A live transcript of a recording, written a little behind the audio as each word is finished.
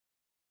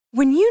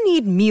When you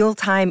need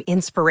mealtime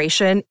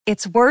inspiration,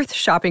 it's worth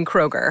shopping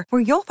Kroger,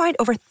 where you'll find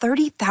over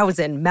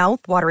 30,000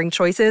 mouth-watering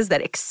choices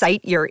that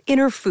excite your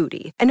inner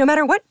foodie. And no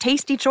matter what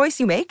tasty choice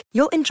you make,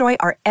 you'll enjoy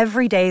our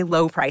everyday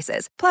low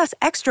prices, plus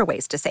extra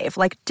ways to save,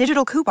 like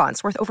digital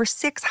coupons worth over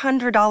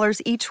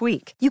 $600 each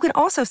week. You can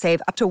also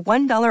save up to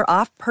 $1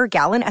 off per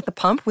gallon at the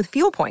pump with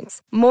fuel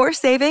points. More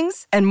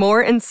savings and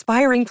more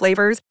inspiring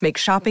flavors make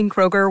shopping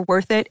Kroger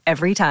worth it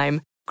every time.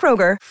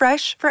 Kroger,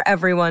 fresh for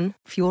everyone.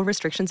 Fuel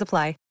restrictions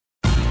apply.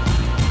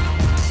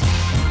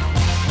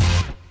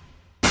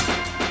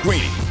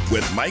 Greeny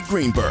with Mike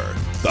Greenberg,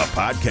 the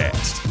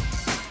podcast.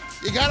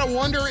 You got to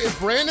wonder if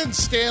Brandon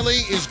Staley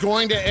is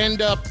going to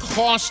end up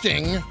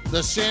costing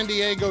the San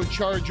Diego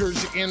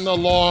Chargers in the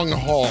long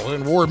haul,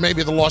 or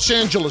maybe the Los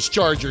Angeles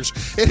Chargers.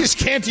 It is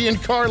Canty and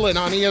Carlin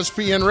on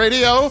ESPN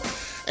Radio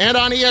and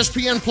on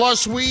ESPN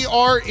Plus. We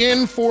are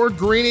in for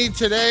Greeny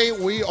today.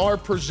 We are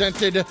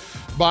presented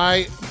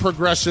by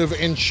Progressive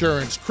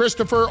Insurance.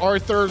 Christopher,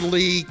 Arthur,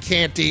 Lee,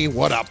 Canty,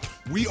 what up?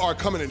 We are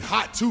coming in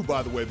hot, too,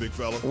 by the way, big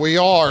fella. We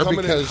are,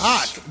 coming because in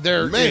hot.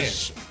 there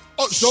is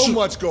so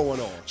much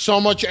going on. So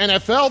much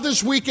NFL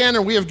this weekend,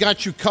 and we have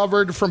got you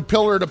covered from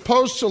pillar to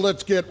post, so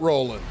let's get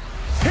rolling.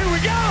 Here we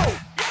go!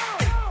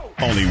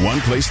 Only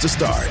one place to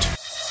start.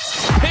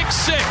 Pick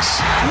six,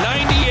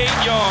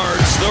 98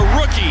 yards. The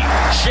rookie,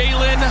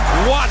 Jalen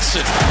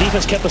Watson.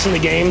 Defense kept us in the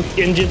game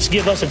and just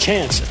give us a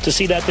chance to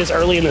see that this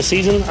early in the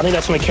season. I think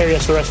that's going to carry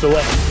us the rest of the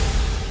way.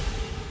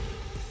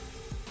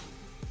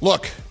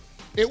 Look,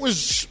 it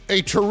was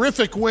a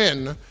terrific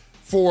win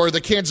for the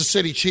Kansas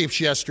City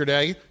Chiefs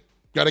yesterday.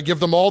 Got to give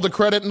them all the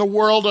credit in the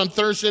world on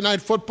Thursday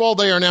Night Football.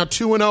 They are now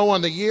 2-0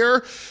 on the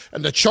year,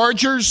 and the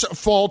Chargers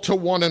fall to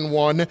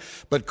 1-1.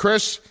 But,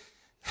 Chris,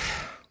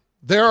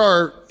 there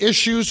are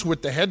issues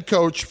with the head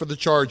coach for the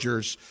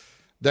Chargers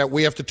that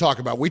we have to talk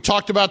about. We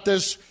talked about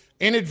this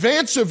in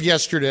advance of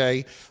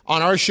yesterday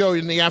on our show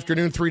in the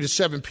afternoon, 3 to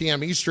 7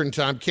 p.m. Eastern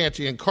Time,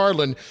 Canty and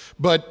Carlin.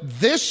 But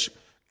this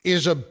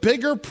is a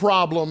bigger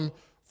problem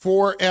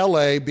for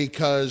L.A.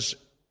 because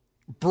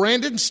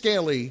Brandon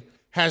Staley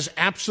has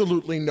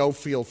absolutely no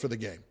feel for the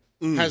game.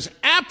 Has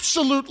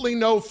absolutely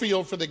no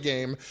feel for the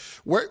game.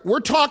 We're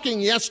talking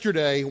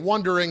yesterday,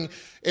 wondering,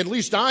 at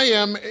least I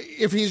am,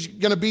 if he's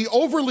going to be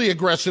overly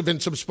aggressive in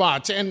some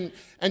spots and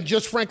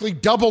just frankly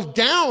double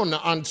down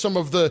on some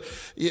of the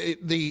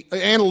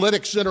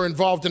analytics that are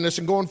involved in this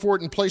and going for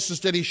it in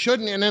places that he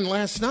shouldn't. And then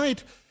last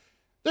night,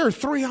 there are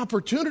 3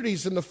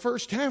 opportunities in the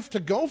first half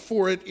to go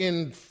for it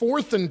in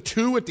 4th and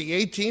 2 at the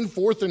 18,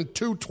 4th and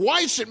 2,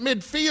 twice at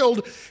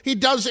midfield. He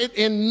does it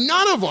in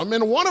none of them,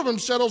 and one of them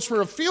settles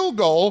for a field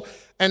goal.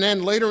 And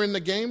then later in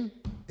the game,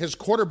 his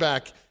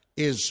quarterback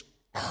is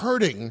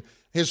hurting.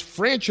 His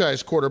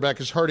franchise quarterback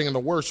is hurting in the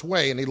worst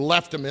way, and he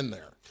left him in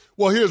there.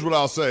 Well, here's what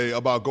I'll say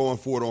about going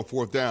for it on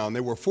 4th down.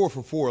 They were 4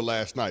 for 4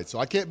 last night, so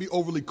I can't be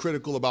overly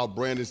critical about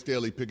Brandon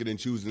Staley picking and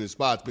choosing his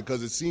spots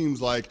because it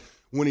seems like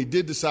when he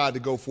did decide to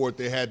go for it,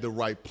 they had the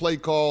right play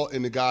call,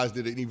 and the guys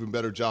did an even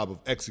better job of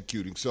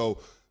executing. So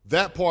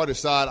that part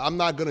aside, I'm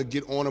not going to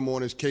get on him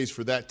on his case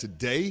for that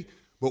today.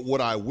 But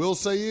what I will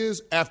say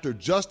is, after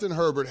Justin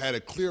Herbert had a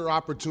clear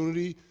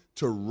opportunity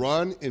to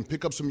run and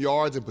pick up some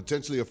yards and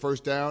potentially a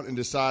first down and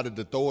decided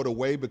to throw it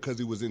away because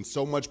he was in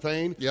so much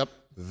pain,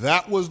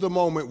 that was the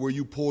moment where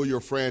you pull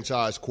your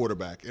franchise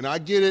quarterback. And I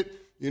get it.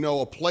 You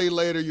know, a play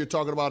later, you're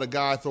talking about a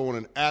guy throwing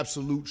an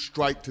absolute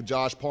strike to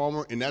Josh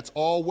Palmer, and that's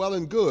all well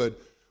and good.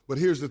 But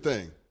here's the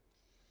thing.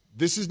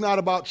 This is not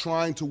about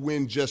trying to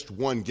win just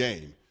one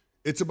game.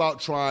 It's about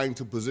trying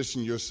to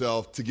position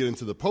yourself to get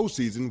into the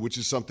postseason, which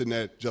is something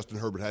that Justin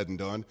Herbert hadn't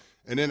done,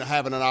 and then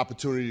having an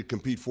opportunity to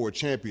compete for a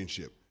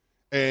championship.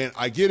 And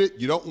I get it.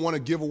 You don't want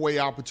to give away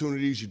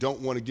opportunities. You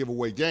don't want to give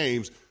away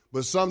games.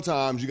 But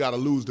sometimes you got to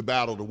lose the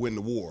battle to win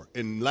the war.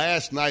 And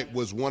last night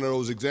was one of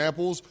those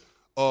examples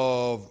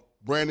of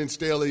Brandon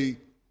Staley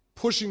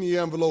pushing the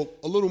envelope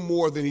a little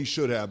more than he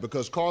should have.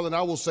 Because, Carlin,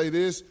 I will say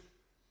this,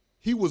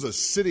 he was a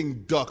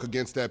sitting duck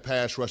against that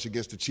pass rush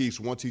against the Chiefs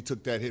once he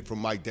took that hit from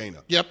Mike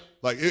Dana. Yep.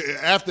 Like,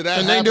 after that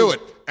and happened, they do it.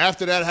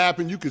 After that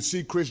happened, you could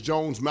see Chris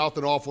Jones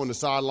mouthing off on the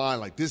sideline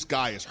like, this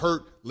guy is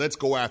hurt, let's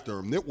go after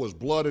him. It was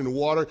blood in the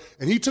water.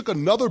 And he took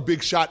another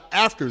big shot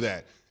after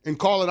that. And,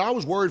 Carlin, I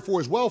was worried for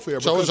his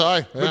welfare. So was I.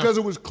 Yeah. Because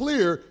it was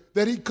clear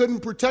that he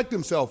couldn't protect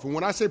himself. And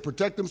when I say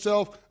protect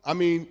himself, I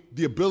mean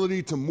the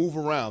ability to move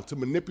around, to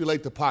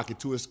manipulate the pocket,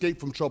 to escape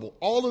from trouble.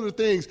 All of the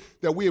things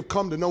that we have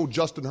come to know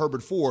Justin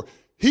Herbert for.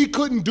 He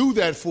couldn't do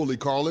that fully,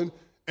 Carlin,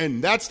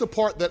 and that's the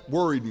part that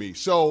worried me.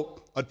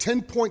 So a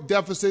 10-point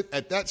deficit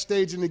at that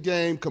stage in the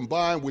game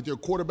combined with your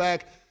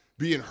quarterback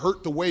being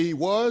hurt the way he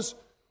was,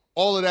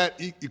 all of that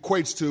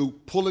equates to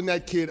pulling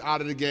that kid out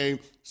of the game.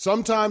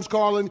 Sometimes,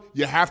 Carlin,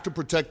 you have to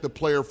protect the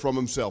player from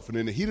himself. And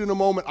in the heat of the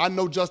moment, I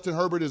know Justin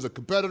Herbert is a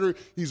competitor.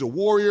 He's a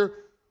warrior.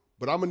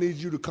 But I'm going to need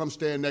you to come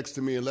stand next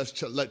to me and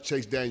let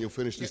Chase Daniel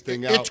finish this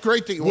thing out. It's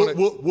great that you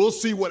We'll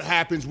see what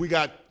happens. We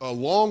got a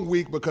long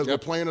week because we're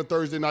playing a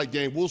Thursday night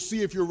game. We'll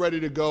see if you're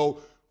ready to go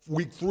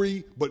week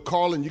 3. But,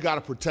 Carlin, you got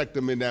to protect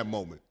them in that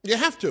moment. You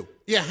have to.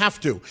 You have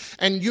to.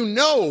 And you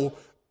know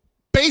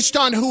based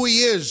on who he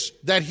is,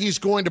 that he's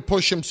going to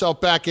push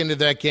himself back into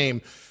that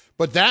game.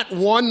 But that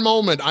one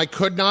moment, I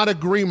could not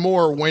agree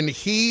more, when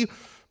he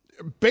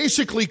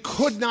basically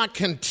could not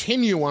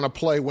continue on a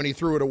play when he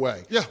threw it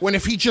away. Yeah. When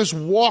if he just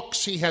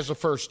walks, he has a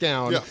first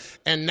down. Yeah.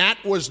 And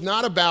that was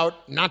not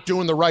about not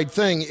doing the right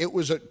thing. It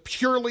was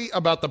purely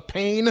about the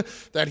pain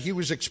that he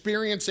was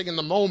experiencing in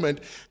the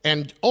moment,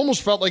 and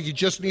almost felt like he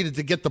just needed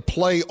to get the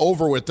play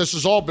over with. This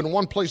has all been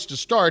one place to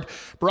start.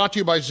 Brought to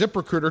you by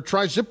ZipRecruiter.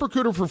 Try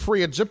ZipRecruiter for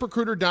free at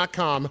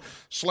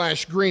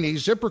ZipRecruiter.com/Greeny.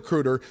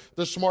 ZipRecruiter,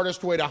 the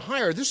smartest way to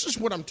hire. This is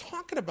what I'm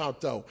talking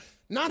about, though.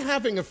 Not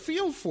having a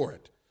feel for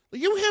it.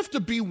 You have to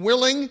be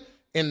willing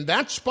in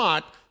that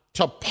spot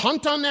to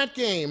punt on that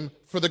game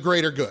for the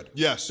greater good.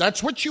 Yes.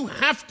 That's what you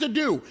have to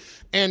do.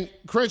 And,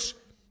 Chris,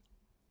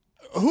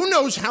 who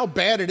knows how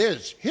bad it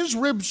is? His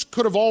ribs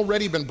could have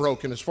already been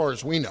broken as far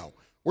as we know.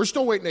 We're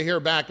still waiting to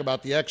hear back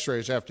about the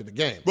x-rays after the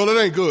game. Well, it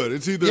ain't good.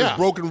 It's either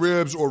broken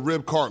ribs or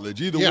rib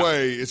cartilage. Either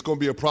way, it's going to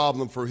be a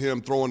problem for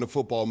him throwing the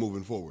football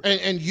moving forward.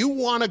 And you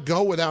want to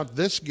go without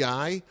this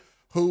guy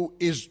who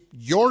is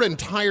your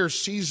entire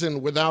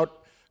season without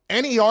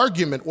any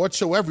argument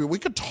whatsoever. We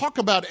could talk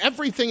about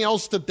everything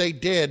else that they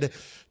did.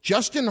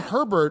 Justin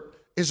Herbert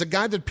is a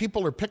guy that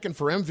people are picking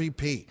for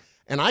MVP,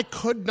 and I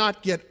could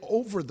not get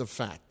over the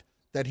fact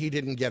that he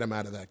didn't get him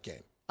out of that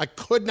game. I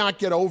could not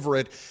get over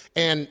it.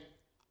 And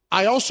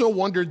I also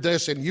wondered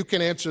this, and you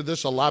can answer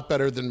this a lot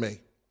better than me.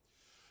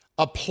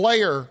 A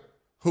player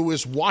who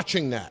is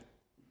watching that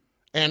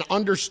and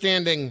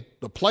understanding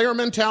the player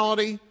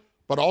mentality,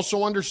 but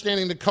also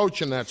understanding the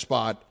coach in that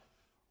spot,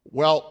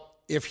 well,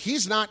 if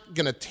he's not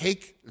going to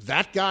take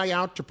that guy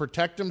out to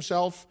protect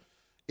himself,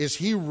 is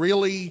he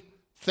really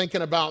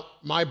thinking about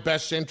my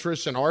best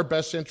interests and our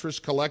best interests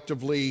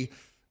collectively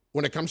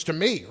when it comes to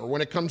me or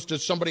when it comes to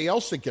somebody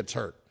else that gets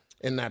hurt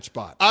in that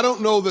spot? I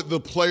don't know that the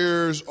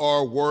players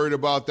are worried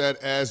about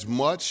that as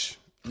much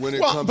when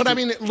it comes to... I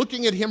mean,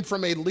 looking at him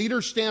from a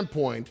leader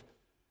standpoint,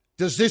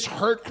 does this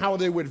hurt how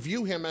they would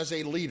view him as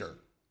a leader?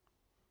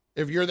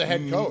 If you're the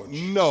head coach?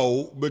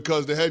 No,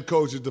 because the head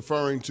coach is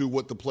deferring to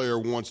what the player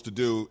wants to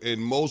do,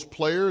 and most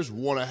players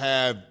want to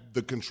have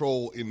the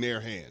control in their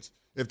hands,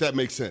 if that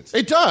makes sense.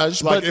 It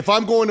does. Like, if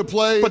I'm going to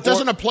play... But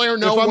doesn't a player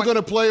know... If I'm going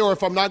to play or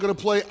if I'm not going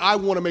to play, I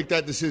want to make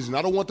that decision.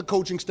 I don't want the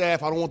coaching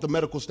staff, I don't want the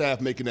medical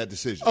staff making that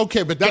decision.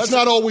 Okay, but that's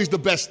not always the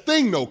best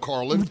thing, though,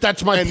 Carlin.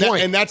 That's my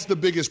point. And that's the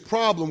biggest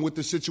problem with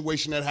the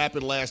situation that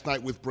happened last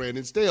night with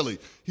Brandon Staley.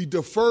 He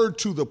deferred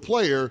to the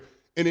player.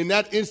 And in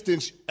that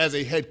instance, as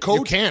a head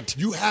coach,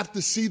 you have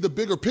to see the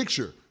bigger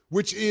picture,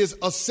 which is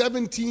a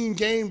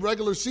 17-game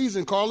regular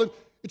season, Carlin.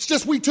 It's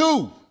just week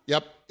 2.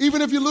 Yep.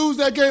 Even if you lose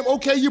that game,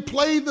 okay, you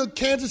play the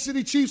Kansas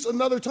City Chiefs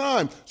another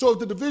time. So if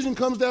the division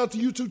comes down to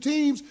you two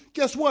teams,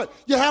 guess what?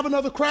 You have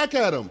another crack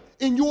at them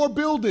in your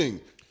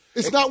building.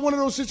 It's not one of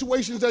those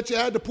situations that you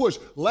had to push.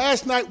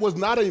 Last night was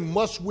not a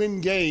must-win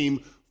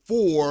game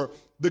for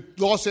the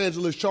Los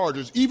Angeles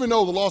Chargers, even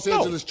though the Los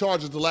Angeles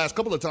Chargers the last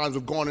couple of times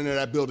have gone into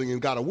that building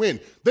and got a win.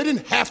 They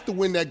didn't have to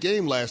win that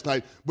game last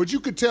night, but you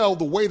could tell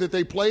the way that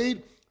they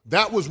played,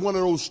 that was one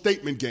of those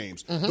statement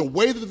games. Mm-hmm. The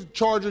way that the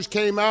Chargers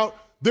came out,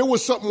 there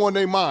was something on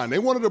their mind. They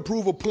wanted to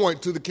prove a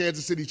point to the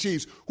Kansas City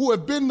Chiefs, who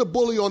have been the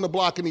bully on the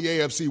block in the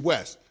AFC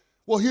West.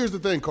 Well, here's the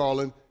thing,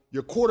 Carlin.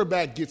 Your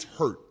quarterback gets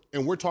hurt,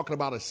 and we're talking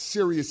about a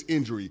serious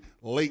injury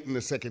late in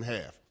the second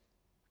half.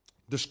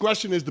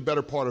 Discretion is the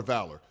better part of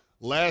valor.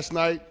 Last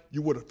night,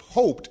 you would have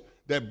hoped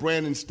that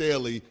Brandon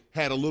Staley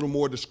had a little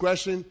more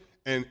discretion.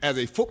 And as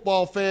a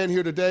football fan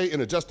here today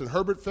and a Justin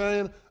Herbert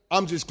fan,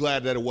 I'm just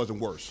glad that it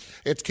wasn't worse.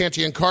 It's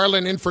Canty and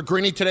Carlin in for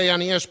Greeny today on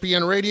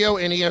ESPN Radio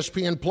and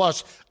ESPN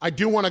Plus. I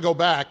do want to go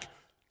back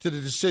to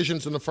the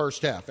decisions in the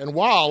first half. And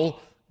while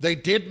they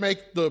did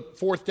make the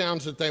fourth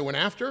downs that they went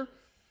after,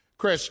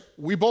 Chris,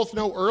 we both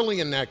know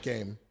early in that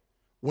game,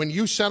 when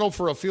you settle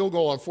for a field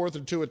goal on 4th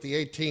and 2 at the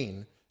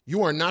 18,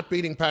 you are not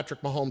beating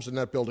Patrick Mahomes in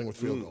that building with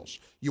field goals.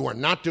 You are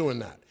not doing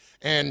that.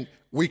 And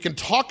we can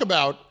talk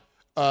about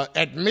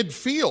at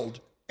midfield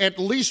at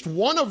least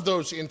one of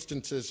those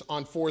instances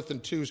on 4th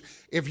and 2s.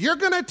 If you're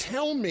going to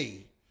tell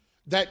me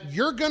that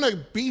you're going to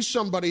be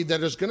somebody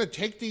that is going to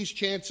take these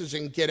chances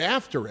and get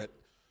after it,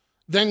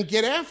 then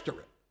get after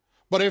it.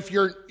 But if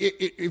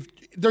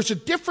there's a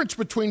difference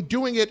between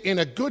doing it in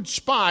a good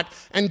spot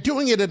and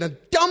doing it in a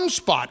dumb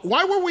spot.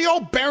 Why were we all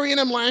burying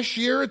him last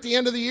year at the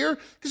end of the year?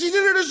 Because he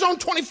did it at his own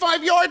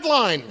 25-yard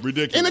line.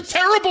 Ridiculous. In a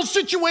terrible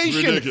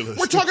situation. Ridiculous.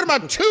 We're talking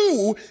about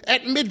 2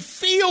 at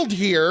midfield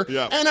here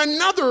and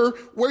another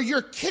where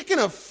you're kicking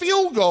a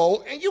field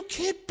goal, and you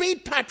can't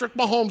beat Patrick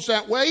Mahomes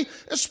that way,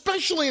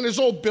 especially in his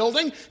old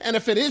building. And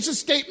if it is a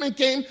statement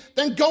game,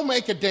 then go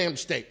make a damn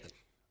statement.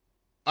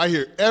 I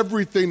hear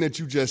everything that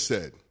you just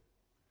said.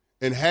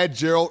 And had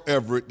Gerald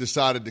Everett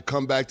decided to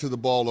come back to the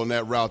ball on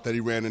that route that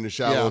he ran in the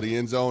shallow of the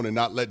end zone and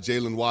not let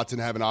Jalen Watson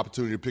have an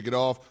opportunity to pick it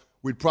off,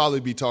 we'd probably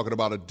be talking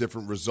about a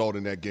different result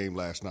in that game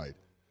last night.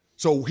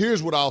 So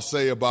here's what I'll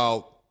say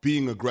about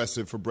being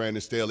aggressive for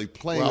Brandon Staley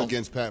playing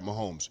against Pat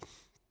Mahomes.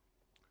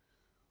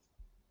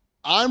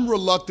 I'm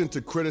reluctant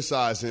to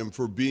criticize him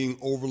for being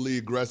overly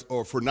aggressive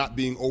or for not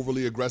being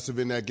overly aggressive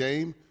in that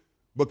game,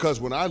 because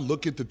when I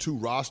look at the two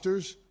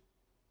rosters,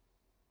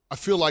 I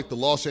feel like the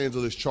Los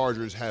Angeles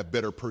Chargers have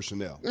better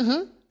personnel.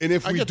 Mm-hmm. And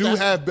if we do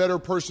have better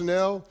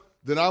personnel,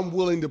 then I'm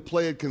willing to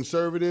play it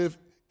conservative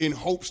in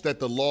hopes that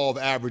the law of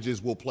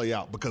averages will play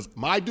out, because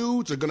my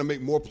dudes are going to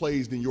make more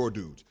plays than your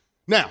dudes.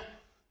 Now,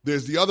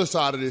 there's the other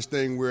side of this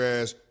thing,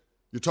 whereas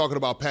you're talking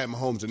about Pat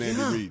Mahomes and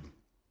Andy Reid.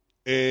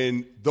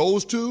 And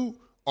those two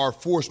are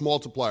force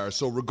multipliers.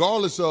 So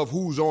regardless of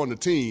who's on the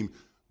team,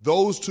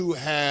 those two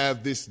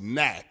have this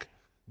knack,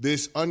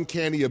 this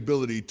uncanny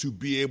ability to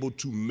be able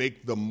to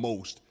make the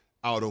most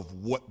out of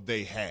what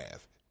they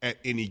have at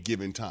any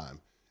given time.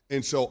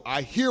 And so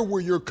I hear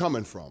where you're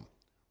coming from.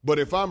 But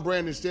if I'm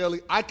Brandon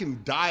Staley, I can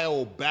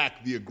dial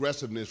back the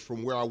aggressiveness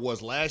from where I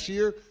was last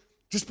year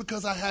just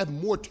because I have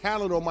more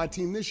talent on my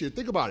team this year.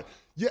 Think about it.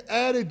 You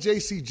added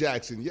J.C.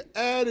 Jackson. You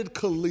added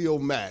Khalil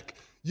Mack.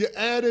 You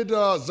added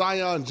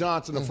Zion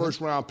Johnson, a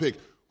first-round pick,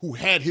 who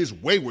had his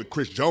way with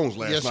Chris Jones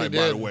last night,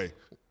 by the way.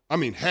 I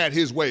mean, had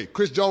his way.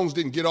 Chris Jones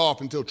didn't get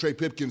off until Trey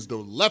Pipkins, the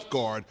left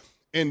guard,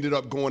 ended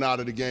up going out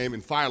of the game,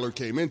 and Filer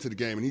came into the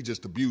game, and he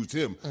just abused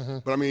him.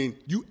 But, I mean,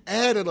 you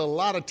added a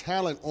lot of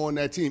talent on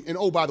that team. And,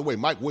 oh, by the way,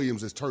 Mike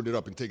Williams has turned it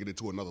up and taken it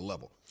to another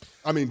level.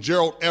 I mean,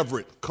 Gerald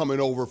Everett coming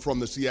over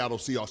from the Seattle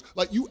Seahawks.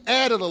 Like, you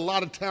added a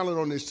lot of talent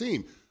on this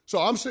team. So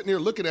I'm sitting here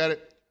looking at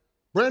it.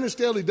 Brandon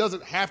Staley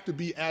doesn't have to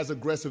be as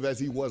aggressive as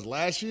he was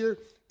last year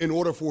in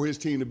order for his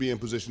team to be in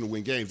position to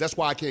win games. That's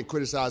why I can't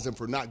criticize him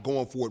for not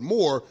going for it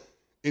more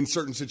in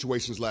certain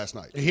situations last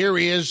night. Here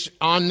he is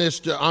on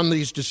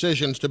these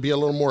decisions to be a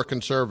little more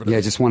conservative. Yeah,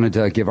 I just wanted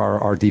to give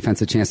our defense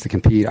a chance to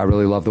compete. I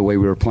really love the way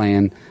we were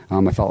playing.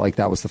 I felt like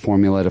that was the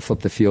formula to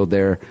flip the field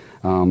there.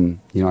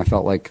 I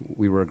felt like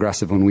we were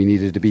aggressive when we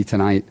needed to be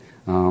tonight.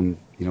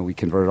 We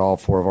converted all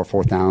 4 of our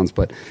 4th downs,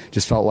 but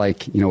just felt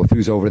like, with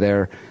who's over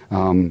there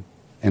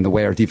and the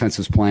way our defense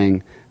was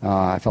playing,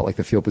 I felt like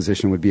the field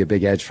position would be a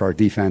big edge for our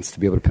defense to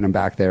be able to pin them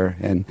back there.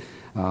 And,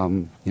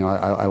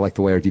 I like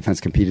the way our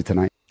defense competed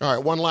tonight. All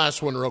right, one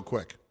last one real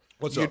quick.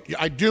 What's up?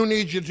 I do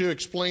need you to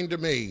explain to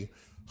me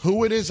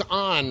who it is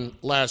on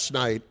last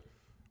night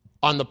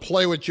on the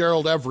play with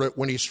Gerald Everett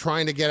when he's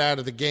trying to get out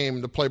of the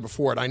game, the play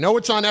before it. I know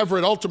it's on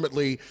Everett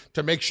ultimately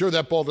to make sure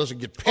that ball doesn't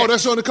get picked. Oh,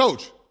 that's on the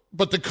coach.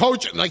 But the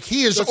coach,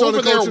 he is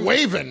over there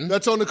waving.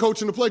 That's on the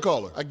coach and the play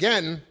caller.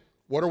 Again,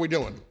 what are we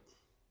doing?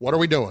 What are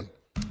we doing?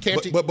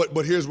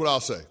 But here's what I'll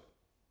say.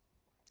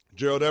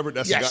 Gerald Everett,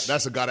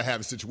 that's a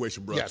gotta-have-it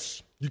situation, bro.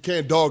 Yes. You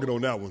can't dog it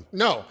on that one.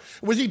 No.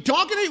 Was he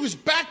dogging it? He was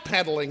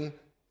backpedaling,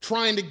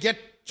 trying to get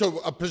to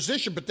a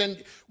position, but then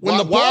when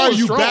the ball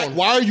is thrown.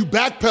 Why are you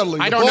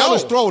backpedaling? I don't know. The ball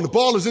is thrown. The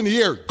ball is in the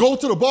air. Go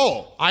to the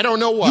ball. I don't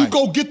know why. You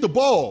go get the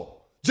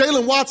ball.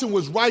 Jalen Watson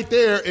was right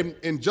there,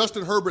 and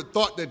Justin Herbert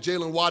thought that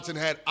Jalen Watson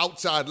had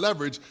outside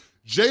leverage.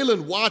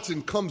 Jalen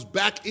Watson comes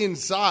back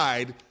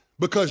inside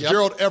because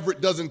Gerald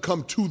Everett doesn't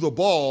come to the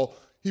ball.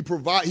 He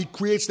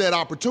creates that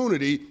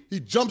opportunity.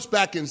 He jumps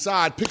back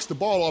inside, picks the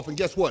ball off, and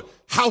guess what?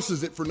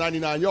 Houses it for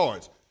 99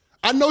 yards.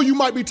 I know you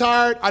might be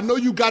tired. I know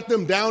you got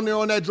them down there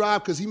on that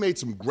drive because he made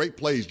some great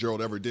plays,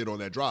 Gerald Everett did on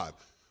that drive.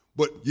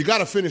 But you got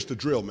to finish the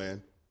drill,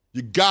 man.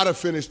 You got to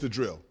finish the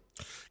drill.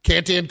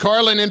 Canty and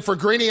Carlin in for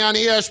Greeny on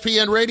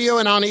ESPN Radio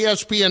and on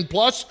ESPN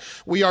Plus.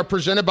 We are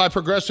presented by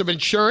Progressive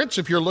Insurance.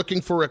 If you're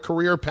looking for a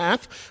career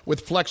path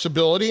with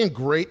flexibility and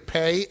great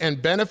pay and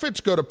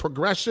benefits, go to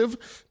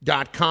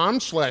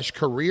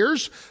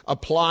progressive.com/careers.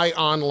 Apply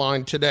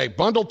online today.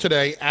 Bundle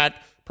today at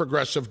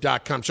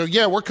progressive.com. So,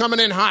 we're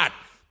coming in hot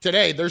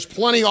today. There's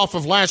plenty off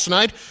of last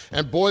night,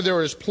 and boy,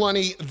 there is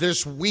plenty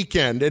this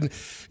weekend. And,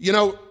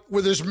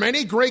 with as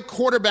many great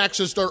quarterbacks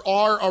as there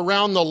are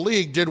around the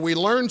league, did we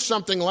learn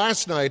something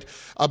last night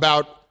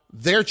about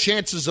their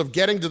chances of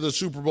getting to the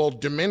Super Bowl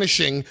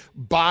diminishing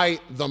by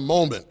the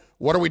moment?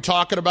 What are we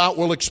talking about?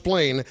 We'll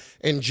explain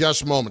in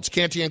just moments.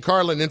 Canty and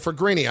Carlin in for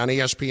Greeny on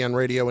ESPN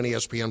Radio and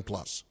ESPN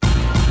Plus.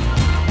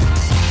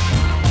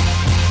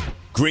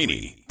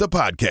 Greeny, the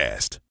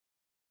podcast.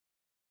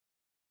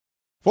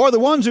 For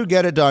the ones who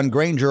get it done,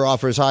 Grainger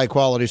offers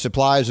high-quality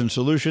supplies and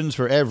solutions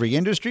for every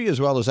industry,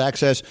 as well as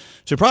access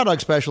to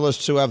product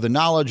specialists who have the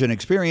knowledge and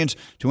experience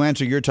to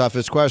answer your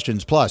toughest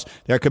questions. Plus,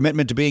 their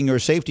commitment to being your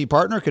safety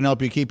partner can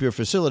help you keep your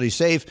facility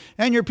safe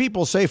and your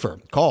people safer.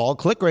 Call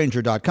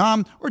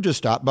clickgrainger.com or just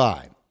stop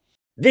by.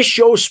 This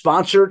show is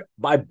sponsored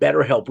by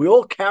BetterHelp. We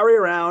all carry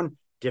around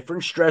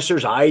different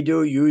stressors. I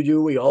do, you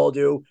do, we all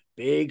do,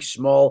 big,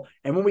 small.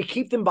 And when we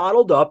keep them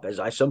bottled up, as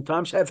I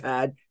sometimes have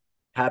had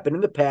happen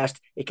in the past,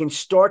 it can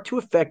start to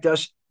affect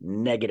us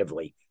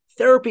negatively.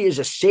 Therapy is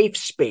a safe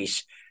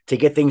space to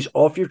get things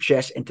off your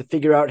chest and to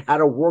figure out how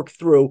to work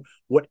through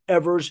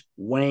whatever's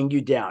weighing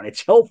you down.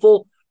 It's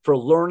helpful for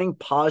learning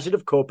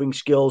positive coping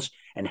skills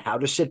and how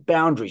to set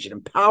boundaries. It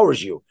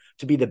empowers you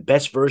to be the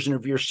best version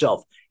of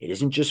yourself. It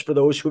isn't just for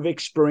those who have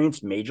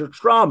experienced major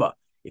trauma.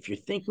 If you're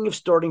thinking of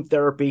starting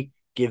therapy,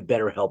 give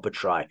BetterHelp a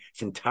try.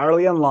 It's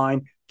entirely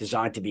online,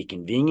 designed to be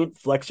convenient,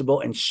 flexible,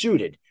 and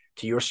suited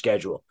to your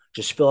schedule.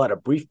 Just fill out a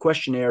brief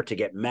questionnaire to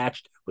get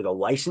matched with a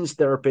licensed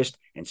therapist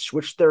and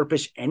switch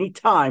therapists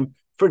anytime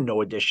for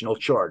no additional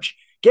charge.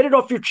 Get it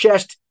off your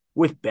chest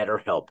with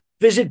BetterHelp.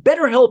 Visit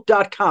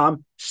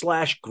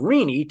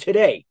BetterHelp.com/Greeny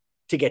today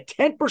to get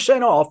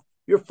 10% off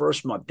your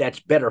first month. That's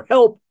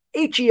BetterHelp,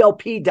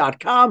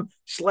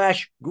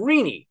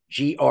 HELP.com/Greeny,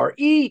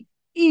 GREENY.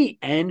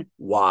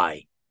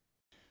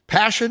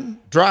 Passion,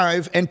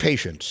 drive, and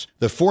patience.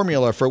 The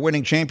formula for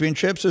winning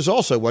championships is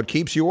also what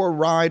keeps your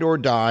ride or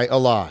die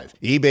alive.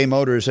 eBay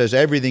Motors has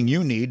everything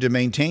you need to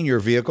maintain your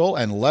vehicle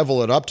and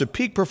level it up to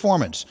peak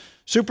performance.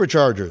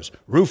 Superchargers,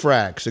 roof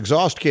racks,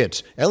 exhaust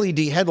kits,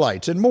 LED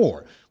headlights, and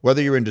more.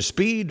 Whether you're into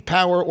speed,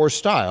 power, or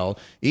style,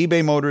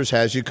 eBay Motors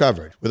has you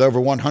covered. With over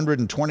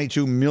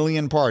 122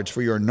 million parts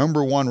for your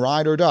number one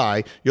ride or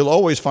die, you'll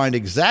always find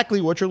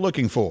exactly what you're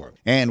looking for.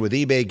 And with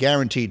eBay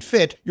Guaranteed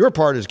Fit, your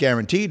part is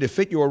guaranteed to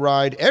fit your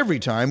ride every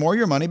time or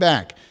your money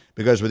back.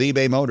 Because with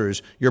eBay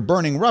Motors, you're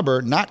burning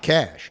rubber, not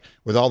cash.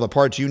 With all the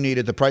parts you need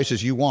at the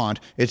prices you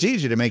want, it's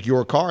easy to make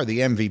your car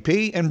the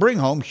MVP and bring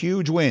home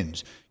huge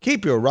wins.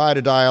 Keep your ride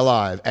or die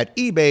alive at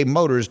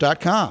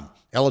ebaymotors.com.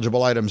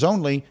 Eligible items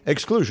only.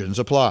 Exclusions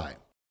apply.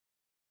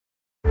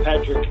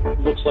 Patrick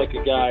looks like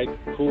a guy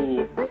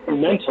who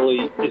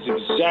mentally is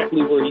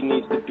exactly where he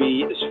needs to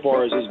be as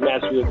far as his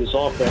mastery of this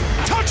offense.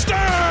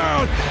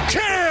 Touchdown,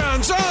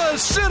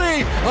 Kansas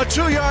City! A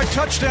 2-yard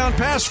touchdown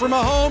pass for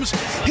Mahomes,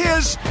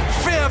 his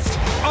 5th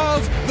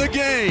of the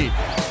game.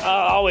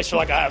 I always feel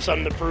like I have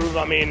something to prove.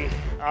 I mean,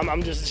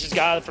 I'm just this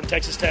guy from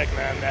Texas Tech,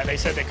 man, that they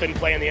said they couldn't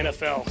play in the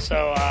NFL.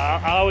 So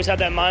I always had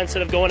that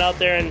mindset of going out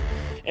there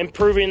and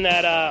proving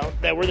that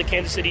we're the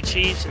Kansas City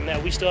Chiefs and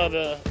that we still have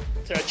a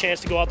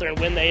chance to go out there and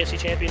win the AFC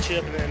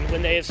Championship and then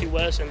win the AFC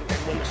West and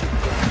win the Super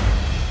Bowl.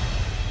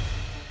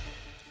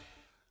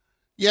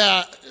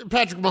 Yeah,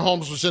 Patrick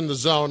Mahomes was in the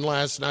zone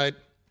last night,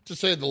 to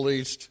say the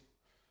least.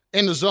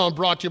 In the Zone,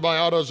 brought to you by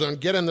AutoZone.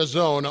 Get in the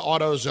zone,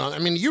 AutoZone. I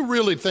mean, you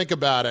really think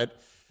about it.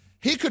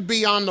 He could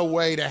be on the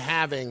way to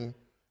having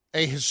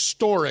a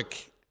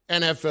historic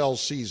NFL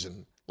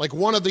season, like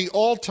one of the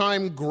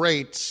all-time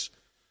greats.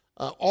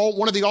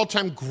 One of the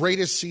all-time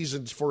greatest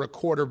seasons for a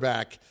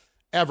quarterback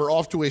ever,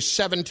 off to a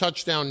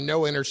 7-touchdown,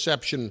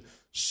 no-interception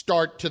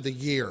start to the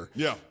year.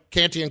 Yeah.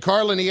 Canty and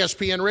Carlin,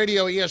 ESPN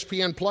Radio,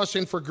 ESPN Plus,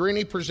 in for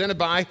Greeny, presented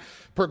by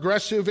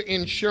Progressive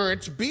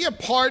Insurance. Be a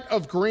part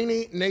of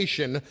Greeny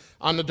Nation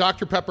on the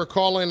Dr. Pepper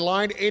call-in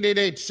line,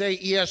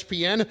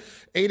 888-SAY-ESPN,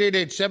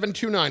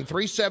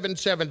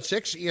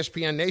 888-729-3776,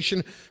 ESPN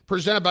Nation,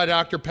 presented by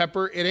Dr.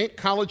 Pepper. It ain't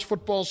college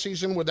football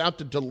season without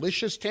the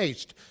delicious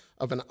taste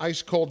of an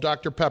ice-cold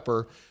Dr.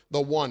 Pepper, the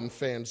one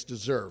fans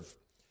deserve.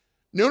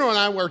 Nuno and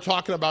I were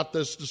talking about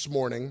this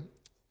morning,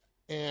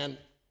 and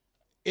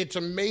it's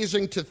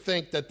amazing to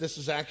think that this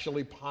is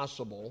actually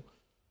possible,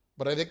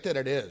 but I think that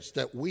it is,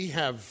 that we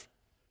have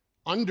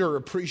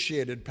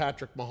underappreciated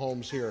Patrick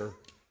Mahomes here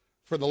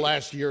for the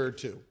last year or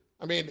two.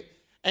 I mean,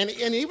 and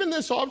even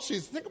this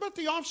offseason, think about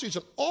the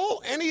offseason.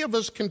 All any of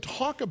us can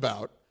talk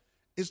about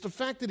is the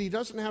fact that he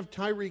doesn't have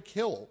Tyreek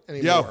Hill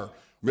anymore.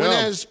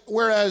 Yeah.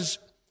 Whereas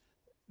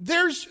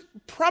there's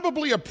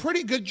probably a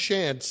pretty good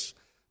chance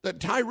that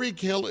Tyreek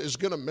Hill is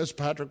going to miss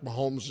Patrick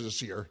Mahomes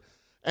this year,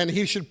 and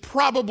he should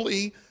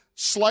probably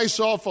slice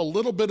off a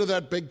little bit of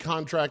that big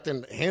contract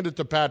and hand it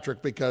to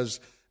Patrick, because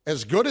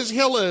as good as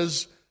Hill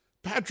is,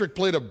 Patrick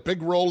played a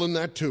big role in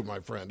that too, my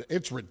friend.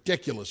 It's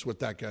ridiculous what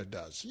that guy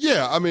does.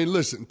 Yeah, I mean,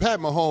 listen, Pat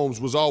Mahomes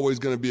was always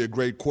going to be a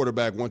great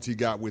quarterback once he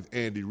got with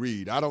Andy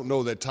Reid. I don't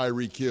know that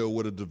Tyreek Hill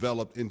would have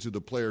developed into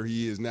the player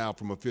he is now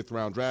from a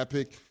 5th-round draft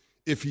pick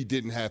if he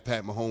didn't have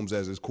Pat Mahomes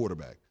as his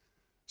quarterback.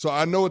 So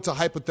I know it's a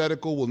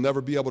hypothetical. We'll never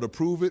be able to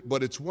prove it,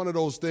 but it's one of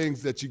those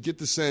things that you get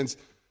the sense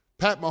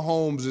Pat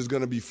Mahomes is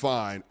going to be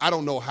fine. I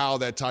don't know how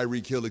that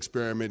Tyreek Hill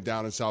experiment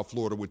down in South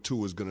Florida with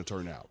Tua is going to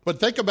turn out. But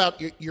think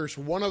about, you're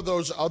one of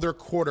those other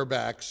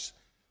quarterbacks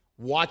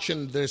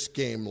watching this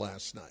game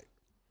last night.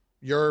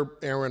 You're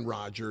Aaron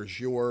Rodgers.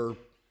 You're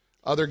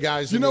other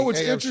guys in the AFC.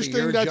 It's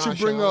interesting that Josh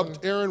you bring Allen.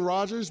 up Aaron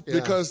Rodgers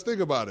because think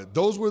about it.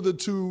 Those were the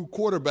 2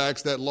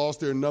 quarterbacks that lost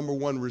their number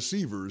 1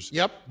 receivers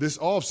this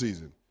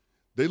offseason.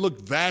 They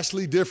looked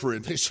vastly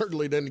different. They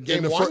certainly didn't.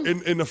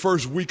 In the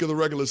first week of the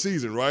regular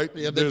season, right?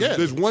 Yeah, they did.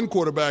 There's one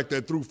quarterback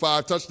that threw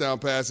 5 touchdown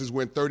passes,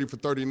 went 30 for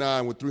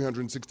 39 with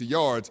 360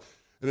 yards,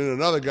 and then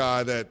another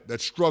guy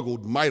that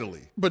struggled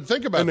mightily. But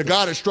think about it. And the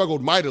guy that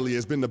struggled mightily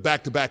has been the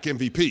back-to-back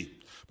MVP.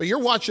 But you're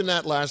watching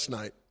that last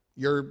night.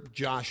 You're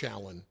Josh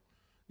Allen.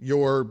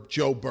 You're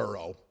Joe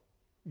Burrow.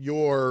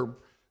 You're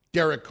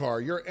Derek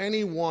Carr. You're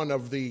any one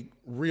of the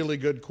really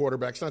good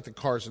quarterbacks. Not that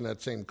Carr's in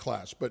that same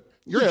class, but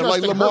you're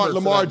like Justin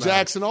Lamar Herbert,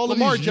 Jackson, all of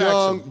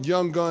these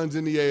young guns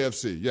in the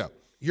AFC. Yeah.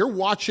 You're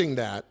watching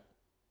that,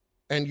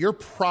 and you're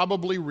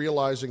probably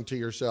realizing to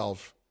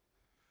yourself,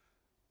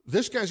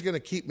 this guy's going to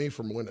keep me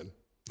from winning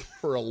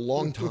for a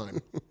long time.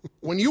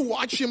 When you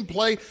watch him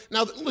play,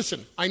 now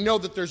listen, I know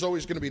that there's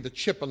always going to be the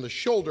chip on the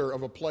shoulder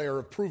of a player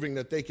of proving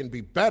that they can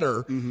be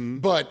better,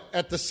 but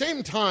at the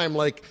same time,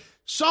 like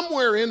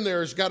somewhere in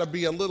there's got to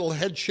be a little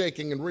head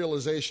shaking and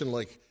realization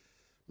like,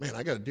 man,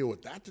 I got to deal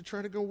with that to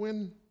try to go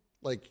win.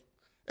 Like,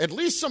 at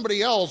least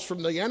somebody else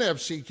from the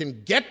NFC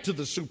can get to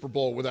the Super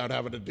Bowl without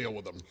having to deal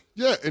with them.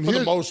 Yeah, and for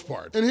the most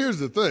part. And here's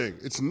the thing.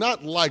 It's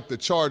not like the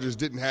Chargers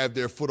didn't have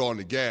their foot on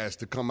the gas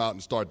to come out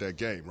and start that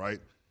game, right?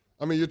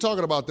 I mean, you're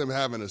talking about them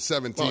having a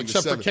 17-7. Well,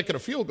 except for kicking a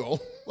field goal.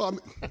 Well, I mean,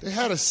 they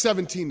had a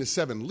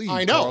 17-7 lead,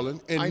 I know.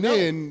 Carlin. And I know.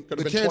 then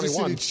the Kansas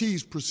 21. City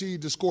Chiefs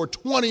proceed to score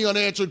 20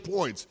 unanswered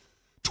points.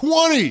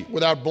 20!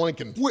 Without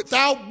blinking.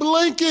 Without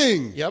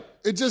blinking. Yep.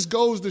 It just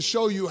goes to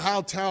show you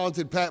how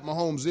talented Pat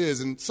Mahomes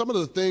is. And some of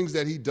the things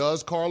that he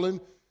does,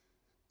 Carlin,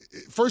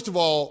 first of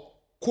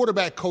all,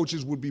 quarterback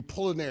coaches would be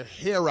pulling their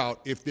hair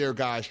out if their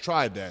guys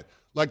tried that.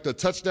 Like the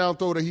touchdown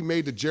throw that he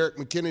made to Jerick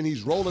McKinnon,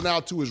 he's rolling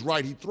out to his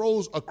right. He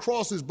throws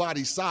across his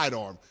body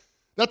sidearm.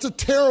 That's a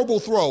terrible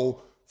throw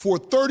for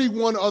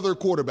 31 other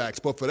quarterbacks.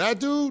 But for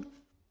that dude,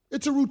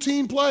 it's a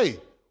routine play.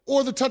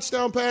 Or the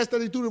touchdown pass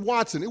that he threw to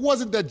Watson. It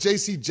wasn't that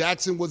J.C.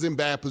 Jackson was in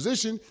bad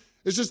position.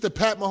 It's just that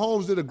Pat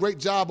Mahomes did a great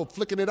job of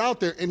flicking it out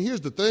there. And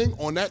here's the thing,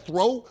 on that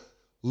throw,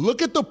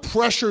 look at the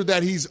pressure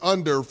that he's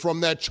under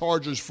from that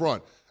Chargers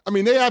front. I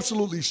mean, they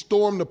absolutely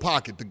storm the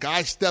pocket. The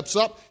guy steps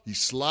up, he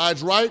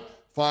slides right,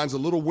 finds a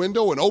little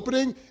window, an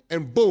opening,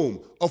 and boom,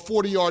 a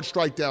 40-yard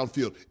strike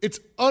downfield. It's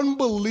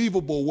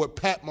unbelievable what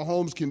Pat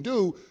Mahomes can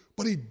do,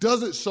 but he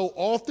does it so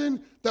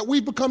often that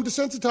we've become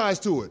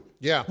desensitized to it.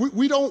 Yeah.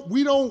 We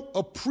don't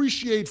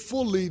appreciate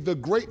fully the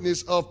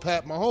greatness of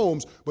Pat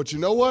Mahomes, but you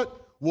know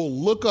what? We'll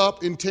look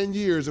up in 10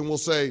 years and we'll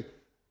say,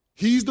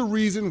 he's the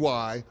reason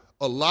why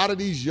a lot of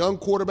these young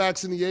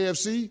quarterbacks in the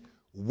AFC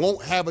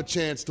won't have a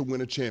chance to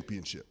win a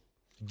championship.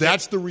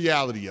 That's the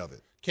reality of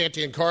it.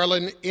 Canty and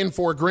Carlin in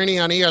for Greeny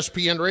on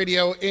ESPN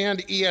Radio and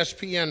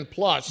ESPN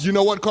Plus. You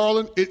know what,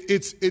 Carlin?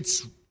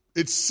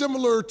 It's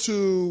similar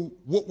to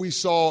what we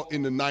saw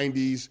in the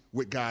 90s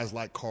with guys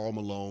like Karl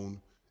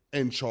Malone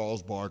and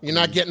Charles Barkley. You're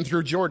not getting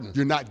through Jordan.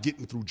 You're not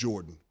getting through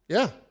Jordan.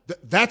 Yeah.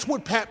 That's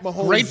what Pat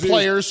Mahomes Great is.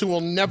 players who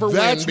will never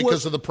win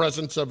because of the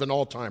presence of an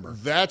all-timer.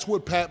 That's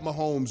what Pat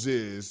Mahomes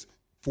is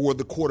for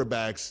the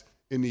quarterbacks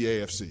in the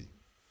AFC.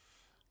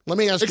 Let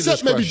me ask you this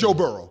question. Except maybe Joe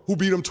Burrow, who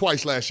beat him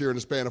twice last year in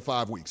the span of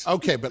 5 weeks.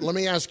 Okay, but let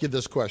me ask you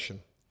this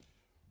question.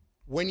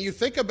 When you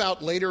think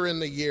about later in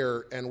the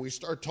year and we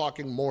start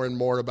talking more and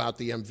more about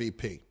the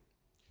MVP,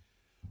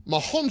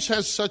 Mahomes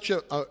has such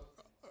a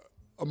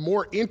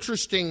more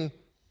interesting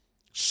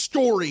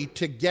story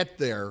to get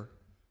there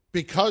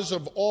because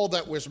of all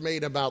that was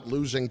made about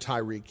losing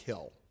Tyreek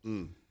Hill.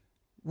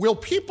 Will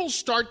people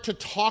start to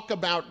talk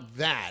about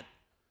that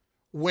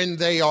when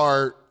they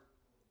are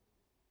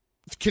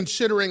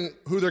considering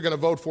who they're going to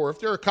vote for? If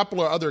there are a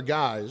couple of other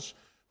guys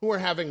who are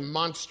having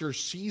monster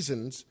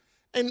seasons,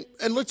 and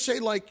let's say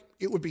like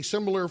it would be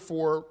similar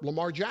for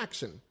Lamar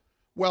Jackson.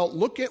 Well,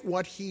 look at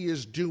what he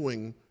is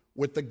doing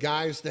with the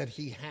guys that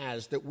he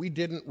has that we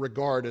didn't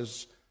regard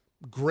as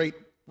great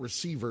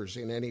receivers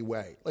in any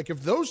way. Like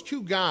if those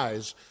two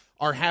guys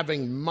are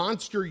having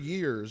monster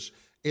years,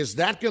 is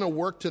that going to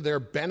work to their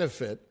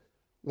benefit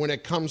when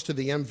it comes to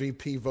the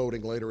MVP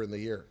voting later in the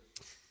year?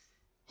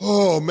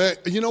 Oh, man.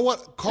 You know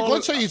what, Carl? Like,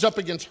 let's say he's up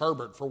against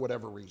Herbert for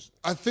whatever reason.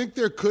 I think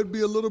there could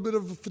be a little bit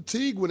of a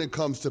fatigue when it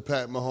comes to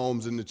Pat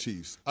Mahomes and the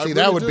Chiefs. See,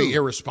 that would be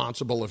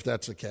irresponsible if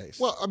that's the case.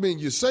 Well, I mean,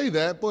 you say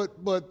that,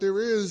 but there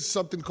is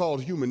something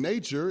called human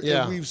nature.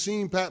 Yeah. And we've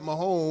seen Pat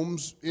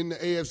Mahomes in the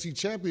AFC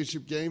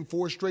Championship game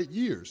 4 straight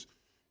years.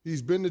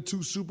 He's been to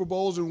 2 Super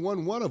Bowls and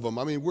won one of them.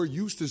 I mean, we're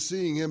used to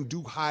seeing him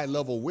do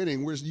high-level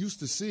winning. We're used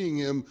to seeing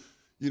him,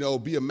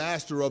 be a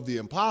master of the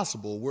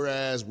impossible,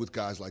 whereas with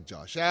guys like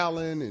Josh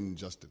Allen and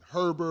Justin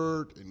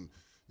Herbert and,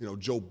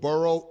 Joe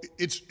Burrow,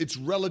 it's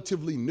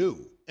relatively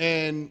new.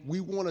 And we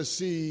want to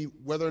see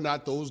whether or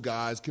not those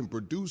guys can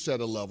produce at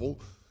a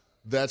level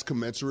that's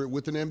commensurate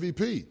with an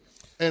MVP.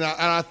 And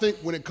I think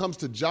when it comes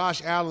to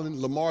Josh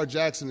Allen, Lamar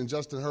Jackson, and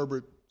Justin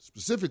Herbert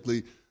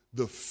specifically,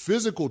 the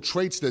physical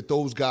traits that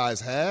those guys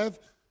have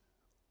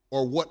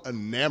are what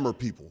enamor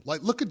people.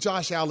 Like, look at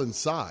Josh Allen's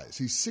size.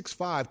 He's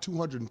 6'5",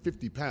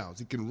 250 pounds.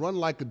 He can run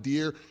like a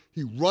deer.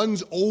 He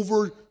runs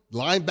over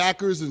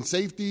linebackers and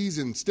safeties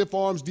and stiff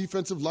arms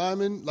defensive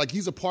linemen. Like,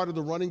 he's a part of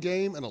the running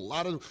game,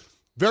 and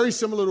very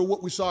similar to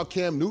what we saw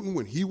Cam Newton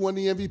when he won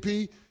the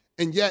MVP,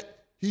 and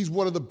yet he's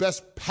one of the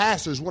best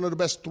passers, one of the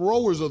best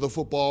throwers of the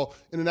football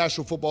in the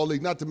National Football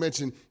League, not to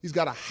mention he's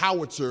got a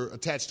howitzer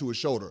attached to his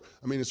shoulder.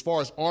 I mean, as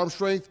far as arm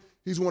strength,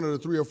 he's one of the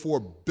 3 or 4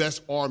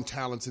 best arm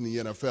talents in the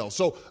NFL.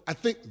 So I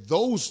think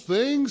those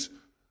things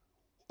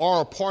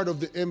are a part of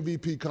the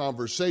MVP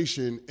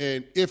conversation.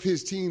 And if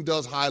his team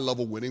does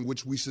high-level winning,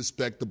 which we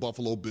suspect the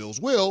Buffalo Bills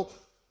will,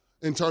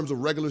 in terms of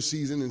regular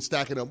season and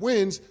stacking up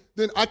wins,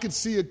 then I could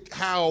see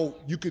how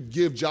you could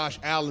give Josh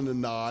Allen a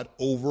nod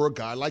over a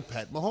guy like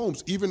Pat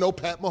Mahomes, even though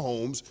Pat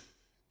Mahomes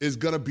is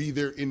going to be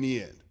there in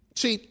the end.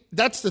 See,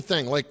 that's the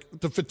thing. Like,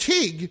 the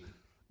fatigue,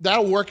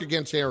 that'll work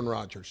against Aaron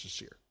Rodgers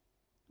this year.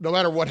 No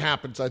matter what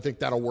happens, I think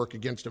that'll work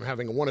against him,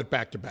 having won it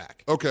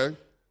back-to-back. Okay.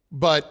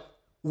 But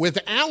with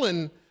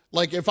Allen,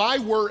 like if I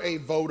were a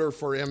voter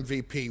for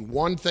MVP,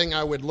 one thing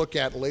I would look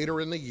at later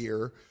in the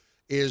year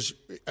is,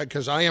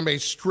 because I am a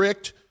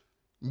strict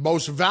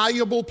Most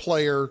valuable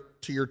player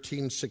to your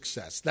team's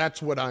success.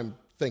 That's what I'm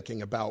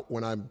thinking about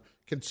when I'm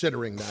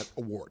considering that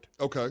award.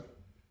 Okay.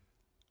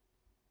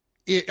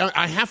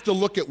 I have to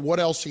look at what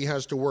else he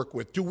has to work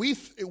with.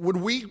 Would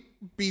we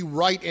be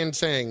right in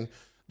saying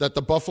that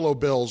the Buffalo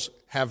Bills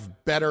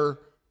have better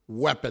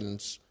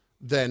weapons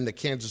than the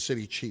Kansas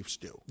City Chiefs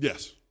do?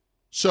 Yes.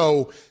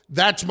 So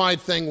that's my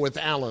thing with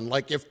Allen.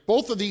 Like, if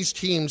both of these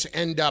teams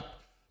end up,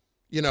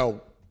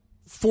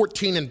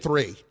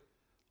 14-3,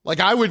 like,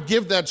 I would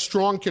give that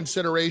strong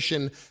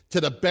consideration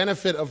to the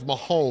benefit of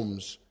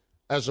Mahomes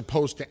as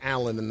opposed to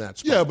Allen in that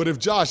spot. Yeah, but if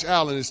Josh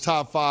Allen is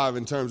top 5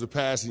 in terms of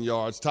passing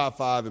yards, top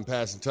 5 in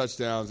passing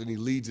touchdowns, and he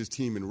leads his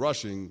team in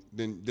rushing,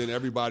 then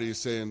everybody is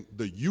saying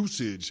the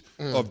usage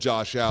of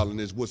Josh Allen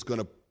is what's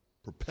going to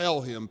propel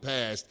him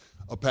past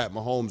a Pat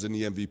Mahomes in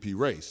the MVP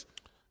race.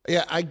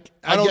 Yeah, I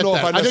don't get know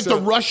that. if I think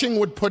the rushing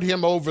would put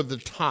him over the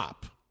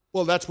top.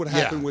 Well, that's what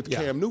happened with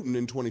Cam Newton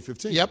in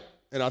 2015. Yep.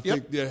 And I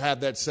think they have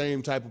that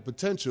same type of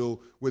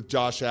potential with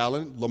Josh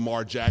Allen,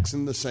 Lamar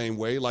Jackson the same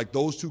way. Like,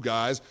 those two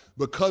guys,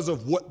 because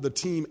of what the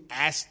team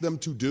asked them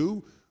to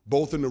do,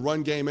 both in the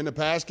run game and the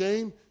pass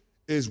game,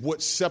 is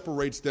what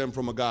separates them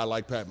from a guy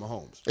like Pat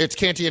Mahomes. It's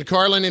Canty and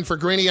Carlin in for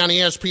Greeny on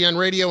ESPN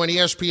Radio and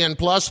ESPN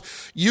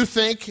Plus. You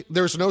think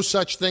there's no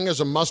such thing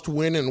as a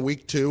must-win in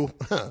Week 2?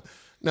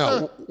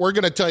 No, we're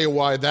going to tell you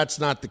why that's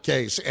not the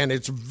case, and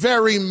it's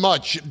very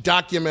much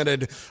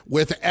documented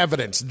with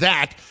evidence.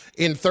 That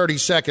in 30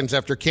 seconds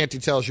after Canty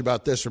tells you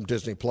about this from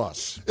Disney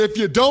Plus. If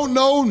you don't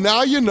know,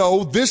 now you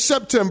know. This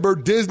September,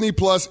 Disney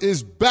Plus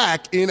is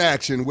back in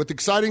action with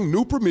exciting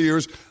new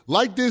premieres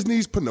like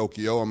Disney's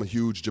Pinocchio. I'm a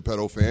huge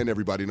Geppetto fan.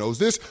 Everybody knows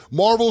this.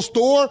 Marvel's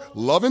Thor,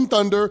 Love and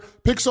Thunder,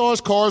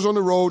 Pixar's Cars on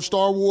the Road,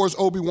 Star Wars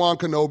Obi-Wan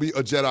Kenobi,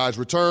 A Jedi's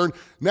Return,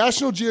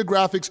 National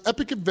Geographic's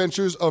Epic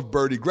Adventures of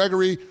Birdie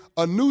Gregory,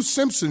 a new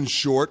Simpsons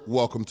short,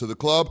 Welcome to the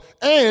Club,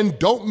 and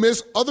don't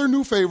miss other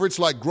new favorites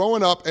like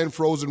Growing Up and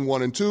Frozen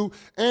 1 and 2,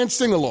 and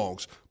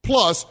sing-alongs.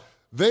 Plus,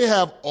 they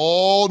have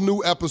all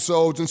new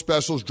episodes and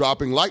specials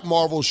dropping like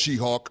Marvel's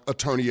She-Hulk,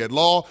 Attorney at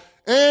Law,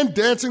 and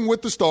Dancing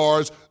with the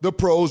Stars, the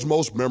pros'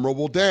 most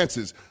memorable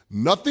dances.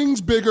 Nothing's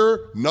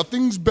bigger,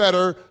 nothing's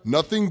better,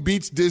 nothing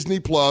beats Disney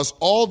Plus.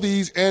 All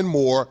these and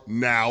more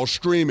now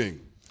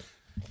streaming.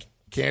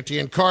 Canty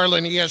and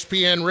Carlin,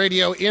 ESPN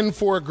Radio, in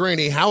for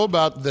Greeny. How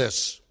about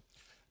this?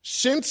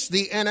 Since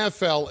the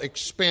NFL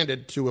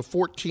expanded to a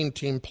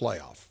 14-team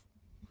playoff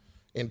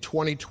in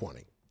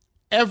 2020,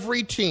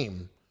 every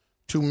team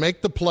to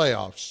make the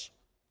playoffs,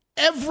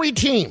 every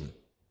team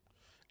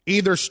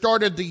either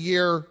started the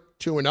year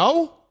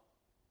 2-0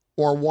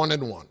 or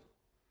 1-1.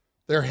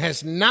 There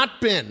has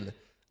not been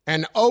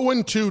an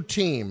 0-2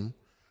 team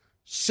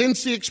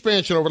since the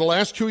expansion over the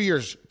last 2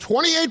 years.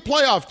 28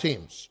 playoff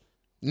teams,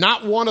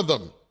 not one of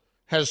them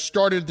has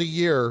started the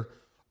year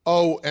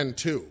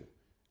 0-2.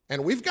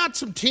 And we've got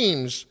some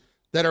teams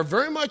that are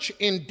very much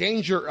in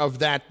danger of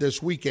that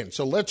this weekend.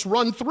 So let's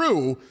run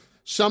through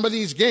some of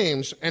these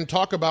games and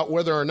talk about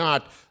whether or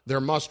not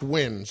they're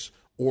must-wins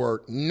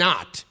or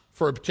not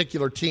for a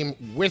particular team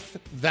with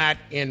that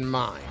in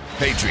mind.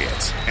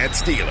 Patriots at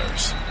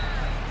Steelers.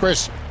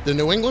 Chris, the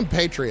New England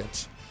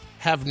Patriots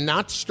have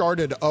not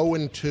started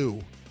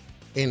 0-2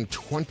 in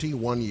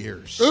 21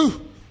 years.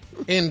 Ooh.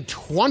 In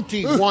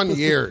 21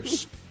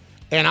 years.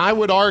 And I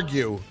would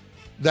argue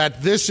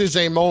that this is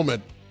a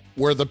moment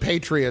where the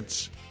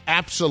Patriots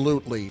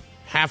absolutely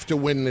have to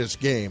win this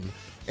game.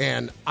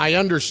 And I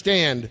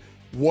understand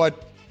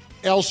what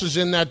else is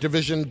in that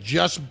division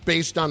just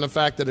based on the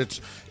fact that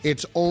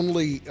it's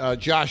only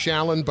Josh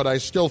Allen, but I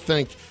still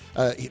think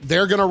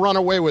they're going to run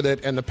away with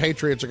it, and the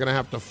Patriots are going to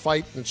have to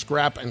fight and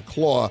scrap and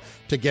claw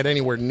to get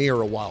anywhere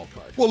near a wild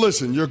card. Well,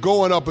 listen, you're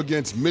going up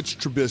against Mitch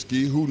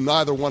Trubisky, who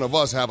neither one of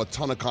us have a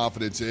ton of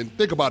confidence in.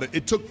 Think about it.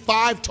 It took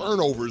 5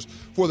 turnovers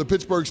for the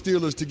Pittsburgh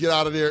Steelers to get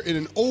out of there in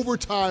an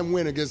overtime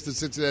win against the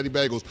Cincinnati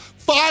Bengals.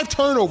 5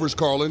 turnovers,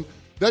 Carlin.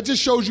 That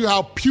just shows you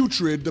how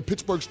putrid the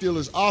Pittsburgh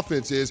Steelers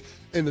offense is.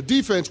 And the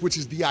defense, which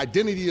is the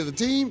identity of the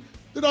team,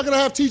 they're not going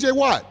to have T.J.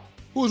 Watt,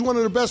 who is one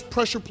of the best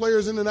pressure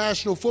players in the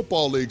National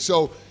Football League.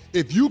 So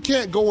if you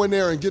can't go in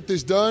there and get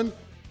this done,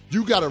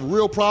 you got a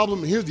real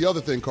problem. Here's the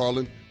other thing,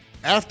 Carlin.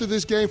 After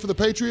this game for the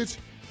Patriots,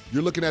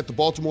 you're looking at the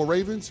Baltimore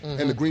Ravens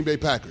and the Green Bay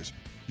Packers.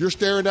 You're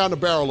staring down the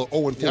barrel of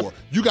 0-4. Yep.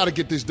 You got to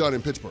get this done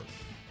in Pittsburgh.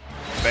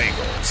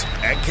 Bengals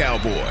at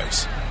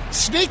Cowboys.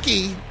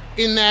 Sneaky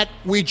in that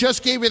we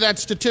just gave you that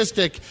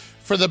statistic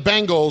for the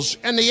Bengals,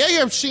 and the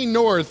AFC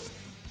North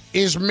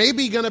is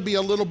maybe going to be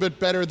a little bit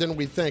better than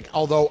we think,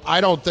 although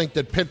I don't think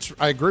that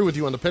I agree with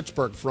you on the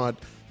Pittsburgh front.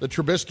 The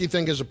Trubisky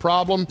thing is a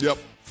problem. Yep.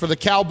 For the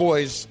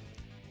Cowboys,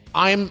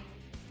 I'm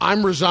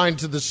resigned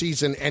to the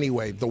season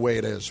anyway, the way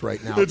it is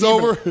right now. It's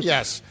over?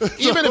 Yes.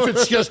 Even if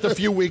it's just a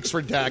few weeks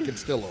for Dak,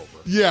 it's still over.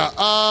 Yeah.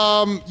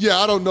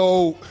 I don't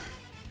know.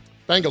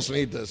 Bengals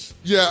need this.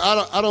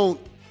 Yeah, I don't.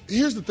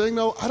 Here's the thing,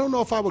 though. I don't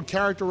know if I would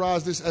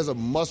characterize this as a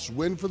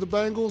must-win for the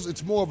Bengals.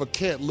 It's more of a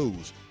can't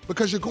lose.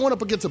 because you're going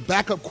up against a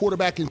backup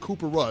quarterback in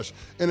Cooper Rush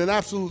and an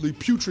absolutely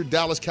putrid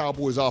Dallas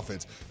Cowboys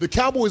offense. The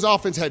Cowboys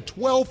offense had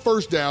 12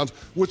 first downs,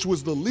 which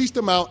was the least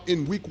amount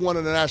in Week 1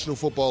 in the National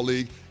Football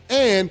League,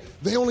 and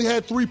they only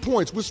had 3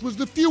 points, which was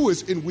the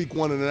fewest in Week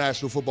 1 in the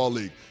National Football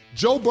League.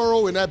 Joe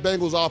Burrow and that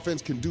Bengals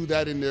offense can do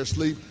that in their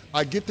sleep.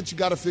 I get that you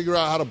got to figure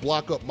out how to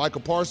block up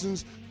Micah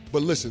Parsons,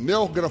 but listen, they're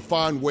going to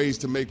find ways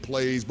to make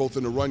plays both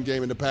in the run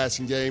game and the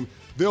passing game.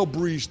 They'll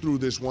breeze through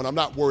this one. I'm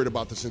not worried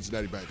about the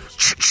Cincinnati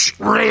Bengals.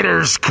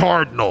 Raiders,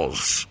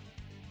 Cardinals.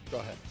 Go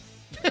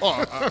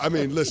ahead. I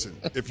mean, listen,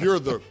 if you're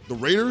the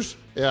Raiders,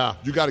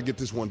 you got to get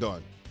this one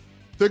done.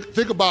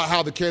 Think about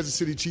how the Kansas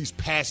City Chiefs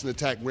passing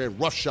attack ran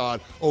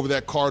roughshod over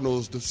that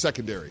Cardinals the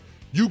secondary.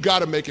 You got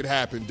to make it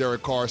happen,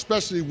 Derek Carr,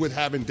 especially with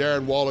having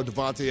Darren Waller,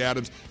 Devontae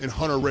Adams, and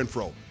Hunter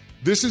Renfrow.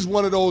 This is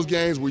one of those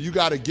games where you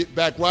got to get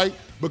back right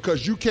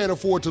because you can't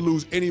afford to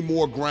lose any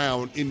more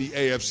ground in the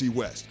AFC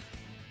West.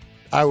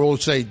 I will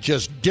say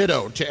just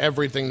ditto to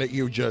everything that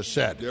you just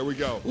said. There we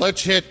go.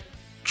 Let's hit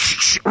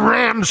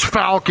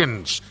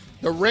Rams-Falcons.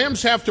 The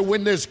Rams have to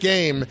win this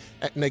game,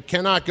 and they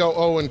cannot go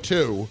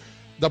 0-2.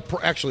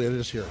 Actually, it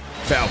is here.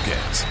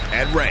 Falcons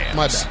and Rams.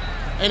 My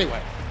bad.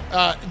 Anyway,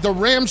 the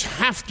Rams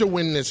have to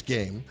win this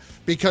game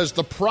because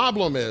the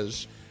problem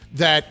is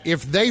that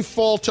if they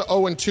fall to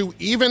 0-2,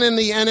 even in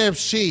the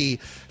NFC,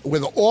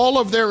 with all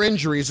of their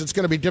injuries, it's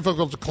going to be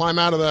difficult to climb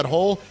out of that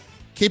hole.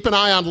 Keep an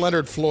eye on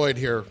Leonard Floyd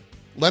here.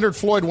 Leonard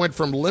Floyd went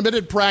from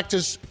limited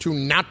practice to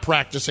not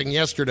practicing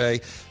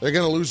yesterday. They're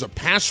going to lose a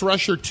pass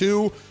rusher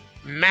too.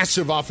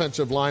 Massive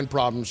offensive line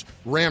problems.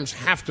 Rams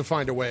have to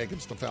find a way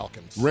against the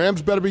Falcons.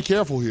 Rams better be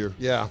careful here.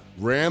 Yeah.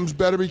 Rams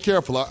better be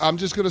careful. I'm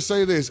just going to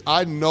say this.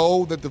 I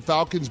know that the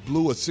Falcons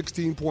blew a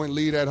 16-point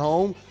lead at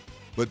home,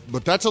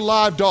 but that's a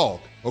live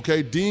dog,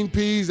 okay? Dean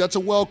Pease, that's a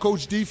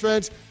well-coached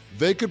defense.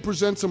 They could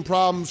present some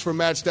problems for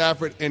Matt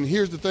Stafford. And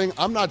here's the thing.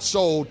 I'm not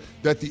sold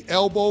that the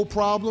elbow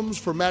problems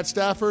for Matt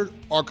Stafford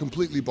are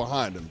completely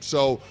behind him.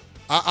 So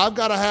I've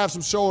got to have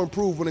some show and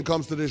prove when it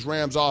comes to this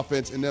Rams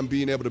offense and them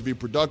being able to be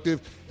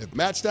productive. If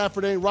Matt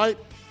Stafford ain't right,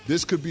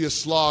 this could be a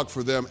slog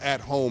for them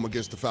at home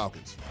against the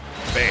Falcons.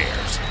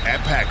 Bears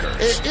at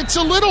Packers. It's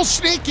a little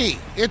sneaky.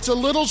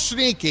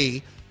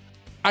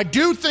 I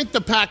do think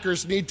the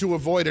Packers need to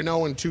avoid an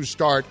 0-2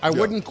 start. I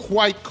wouldn't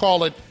quite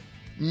call it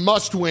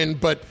must win,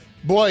 but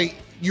boy,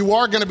 you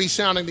are going to be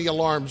sounding the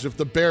alarms if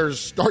the Bears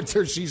start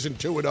their season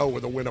 2-0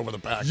 with a win over the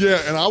Packers.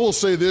 Yeah, and I will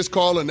say this,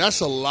 Carlin,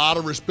 that's a lot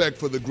of respect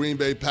for the Green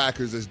Bay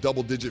Packers as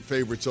double-digit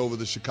favorites over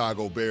the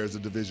Chicago Bears, a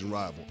division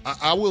rival.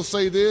 I will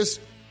say this.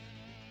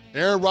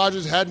 Aaron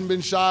Rodgers hadn't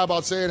been shy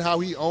about saying how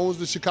he owns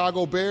the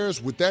Chicago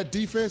Bears. With that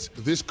defense,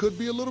 this could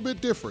be a little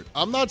bit different.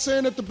 I'm not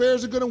saying that the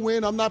Bears are going to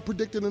win. I'm not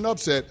predicting an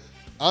upset.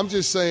 I'm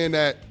just saying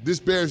that this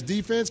Bears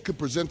defense could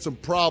present some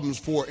problems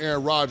for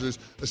Aaron Rodgers,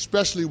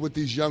 especially with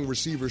these young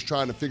receivers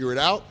trying to figure it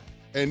out.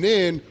 And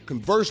then,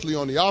 conversely,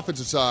 on the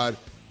offensive side,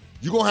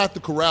 you're going to have to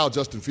corral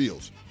Justin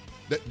Fields.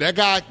 That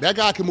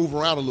guy can move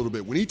around a little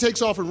bit. When he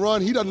takes off and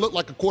run, he doesn't look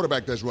like a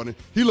quarterback that's running.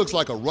 He looks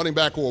like a running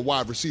back or a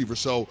wide receiver.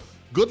 So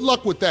good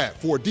luck with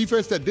that. For a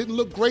defense that didn't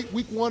look great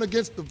week 1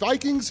 against the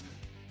Vikings,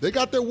 they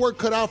got their work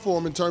cut out for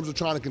them in terms of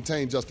trying to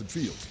contain Justin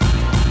Fields.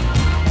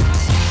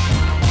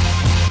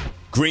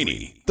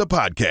 Greeny, the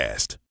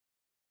podcast.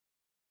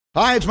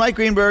 Hi, it's Mike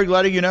Greenberg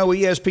letting you know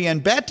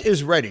ESPN Bet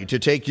is ready to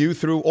take you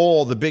through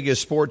all the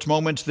biggest sports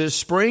moments this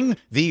spring.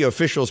 The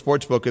official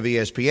sportsbook of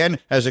ESPN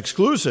has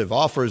exclusive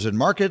offers and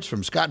markets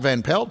from Scott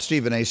Van Pelt,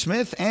 Stephen A.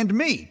 Smith, and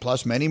me,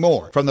 plus many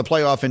more. From the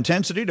playoff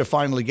intensity to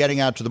finally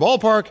getting out to the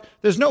ballpark,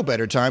 there's no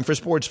better time for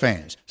sports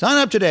fans. Sign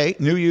up today.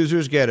 New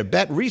users get a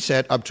bet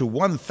reset up to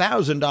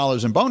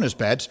 $1,000 in bonus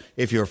bets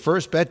if your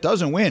first bet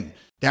doesn't win.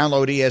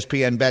 Download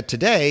ESPN Bet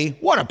today.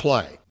 What a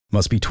play.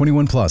 Must be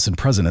 21 plus and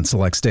present in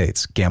select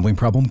states. Gambling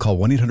problem? Call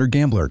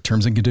 1-800-GAMBLER.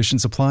 Terms and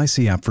conditions apply.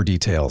 See app for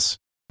details.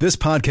 This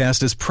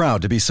podcast is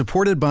proud to be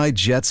supported by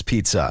Jets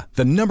Pizza,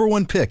 the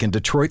 #1 pick in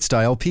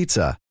Detroit-style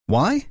pizza.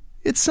 Why?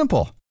 It's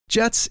simple.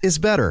 Jets is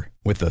better.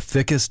 With the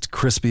thickest,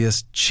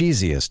 crispiest,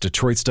 cheesiest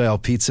Detroit-style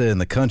pizza in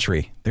the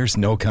country, there's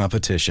no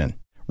competition.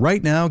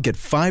 Right now, get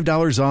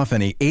 $5 off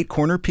any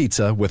 8-corner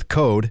pizza with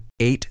code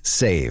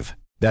 8SAVE.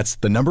 That's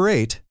the number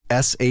 8,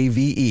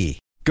 S-A-V-E.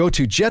 Go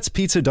to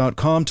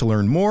jetspizza.com to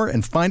learn more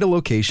and find a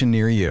location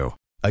near you.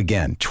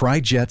 Again, try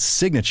Jet's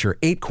signature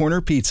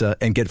 8-corner pizza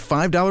and get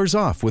 $5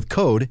 off with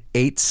code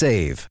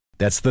 8SAVE.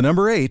 That's the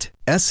number 8,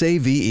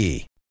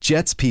 S-A-V-E.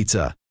 Jet's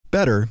Pizza.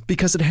 Better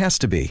because it has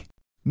to be.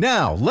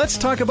 Now, let's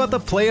talk about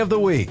the play of the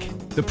week.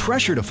 The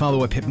pressure to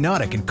follow up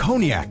Hypnotic and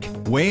Cognac,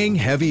 weighing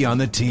heavy on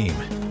the team.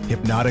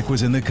 Hypnotic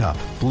was in the cup,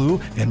 blue,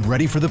 and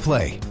ready for the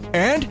play.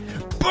 And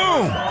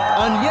boom!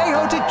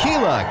 Añejo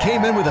Tequila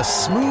came in with a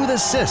smooth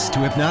assist to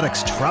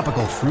Hypnotic's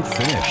tropical fruit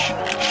finish.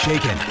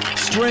 Shaken,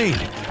 strained,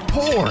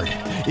 poured.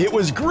 It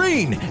was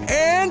green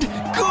and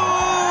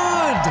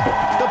good!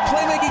 The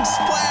playmaking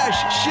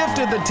splash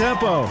shifted the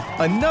tempo.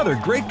 Another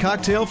great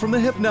cocktail from the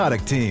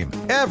Hypnotic team.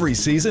 Every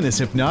season is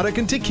Hypnotic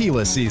and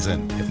Tequila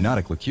season.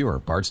 Hypnotic Liqueur,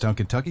 Bardstown,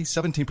 Kentucky,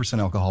 17%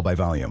 alcohol by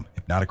volume.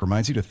 Hypnotic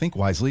reminds you to think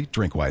wisely,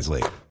 drink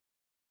wisely.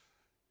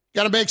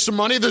 Got to make some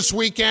money this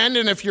weekend,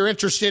 and if you're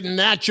interested in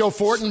that, Joe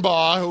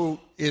Fortenbaugh, who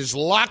is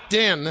locked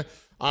in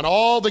on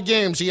all the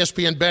games,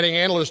 ESPN betting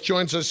analyst,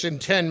 joins us in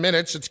 10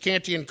 minutes. It's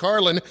Canty and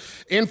Carlin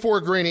in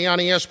for Greeny on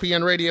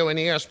ESPN Radio and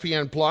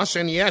ESPN Plus.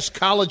 And yes,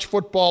 college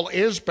football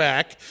is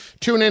back.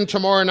 Tune in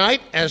tomorrow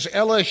night as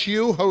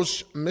LSU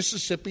hosts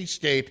Mississippi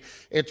State.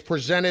 It's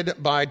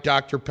presented by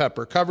Dr.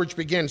 Pepper. Coverage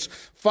begins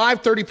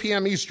 5:30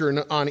 p.m. Eastern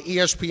on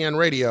ESPN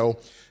Radio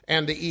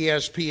and the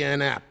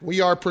ESPN app. We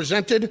are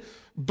presented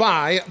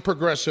by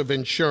Progressive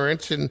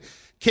Insurance. And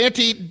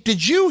Canty,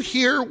 did you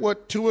hear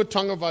what Tua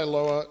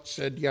Tagovailoa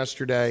said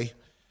yesterday?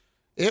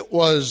 It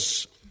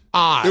was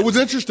odd. It was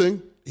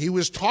interesting. He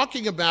was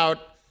talking about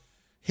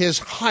his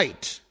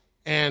height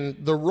and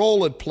the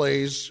role it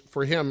plays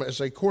for him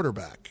as a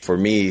quarterback. For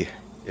me,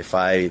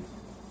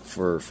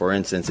 for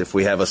instance, if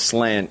we have a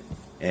slant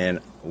and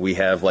we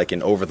have like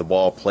an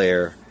over-the-ball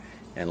player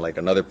and like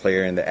another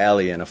player in the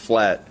alley and a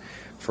flat,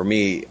 for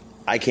me,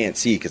 I can't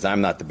see because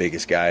I'm not the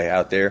biggest guy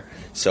out there.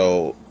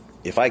 So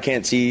if I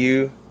can't see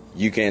you,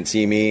 you can't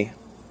see me,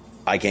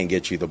 I can't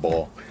get you the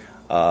ball.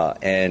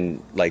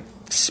 And, like,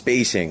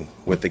 spacing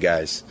with the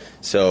guys.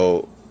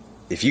 So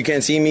if you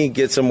can't see me,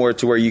 get somewhere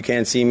to where you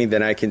can't see me,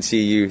 then I can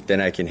see you,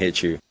 then I can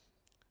hit you.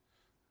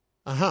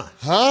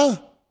 Huh?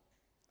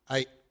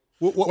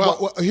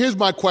 Well, here's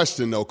my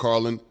question, though,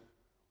 Carlin.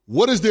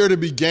 What is there to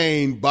be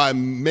gained by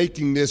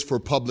making this for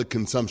public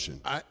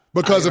consumption?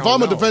 Because if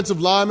I'm a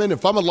defensive lineman,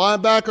 if I'm a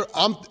linebacker,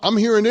 I'm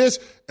hearing this,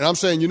 and I'm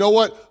saying, you know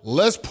what?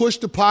 Let's push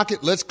the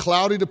pocket. Let's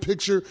cloudy the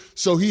picture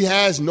so he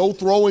has no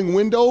throwing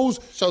windows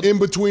in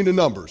between the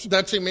numbers.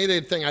 That's the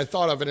immediate thing I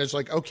thought of, and it's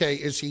like, okay,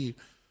 is he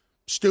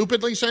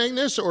stupidly saying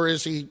this, or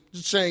is he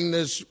saying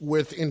this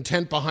with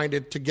intent behind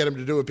it to get him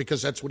to do it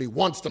because that's what he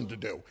wants them to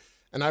do?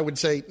 And I would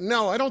say,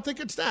 no, I don't think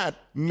it's that.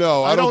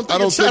 No, I don't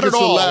think it's the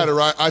latter.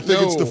 I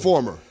think it's the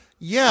former.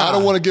 Yeah. I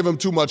don't want to give him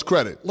too much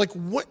credit. Like,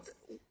 what?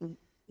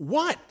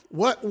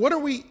 What are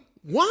we,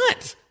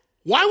 what?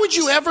 Why would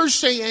you ever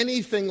say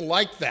anything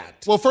like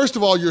that? Well, first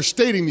of all, you're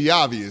stating the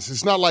obvious.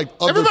 It's not like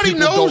other Everybody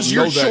people knows don't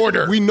know you're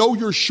shorter. We know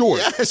you're short.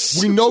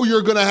 Yes. We know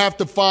you're going to have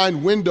to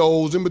find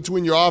windows in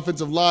between your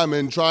offensive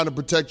linemen trying to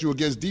protect you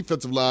against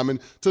defensive linemen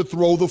to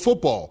throw the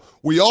football.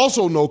 We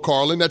also know,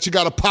 Carlin, that you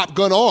got a pop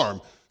gun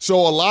arm. So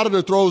a lot of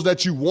the throws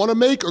that you want to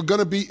make are going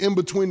to be in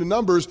between the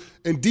numbers,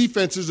 and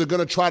defenses are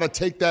going to try to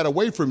take that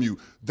away from you.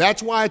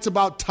 That's why it's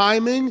about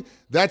timing.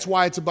 That's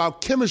why it's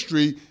about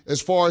chemistry as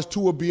far as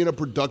Tua being a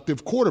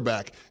productive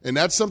quarterback. And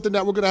that's something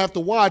that we're going to have to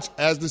watch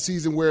as the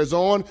season wears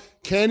on.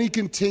 Can he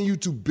continue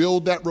to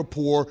build that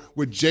rapport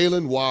with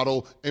Jalen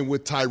Waddle and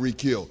with Tyreek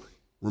Hill?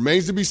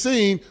 Remains to be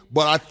seen,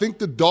 but I think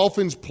the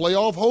Dolphins'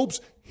 playoff hopes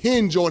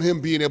hinge on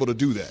him being able to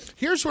do that.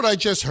 Here's what I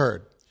just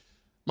heard.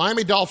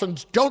 Miami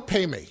Dolphins, don't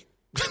pay me.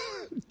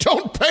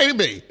 Don't pay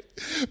me.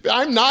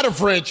 I'm not a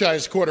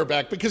franchise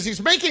quarterback because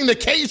he's making the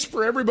case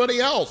for everybody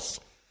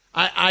else.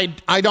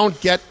 I don't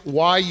get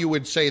why you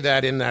would say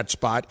that in that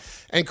spot.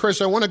 And,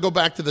 Chris, I want to go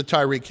back to the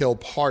Tyreek Hill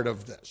part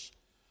of this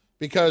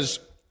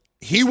because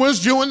he was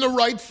doing the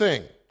right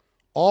thing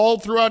all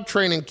throughout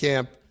training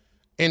camp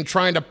in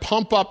trying to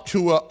pump up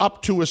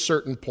to a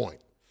certain point.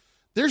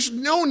 There's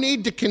no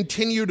need to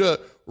continue to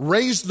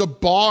raise the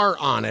bar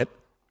on it,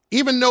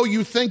 even though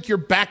you think you're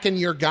backing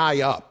your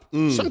guy up.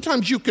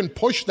 Sometimes you can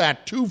push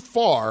that too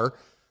far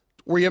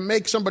where you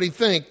make somebody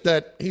think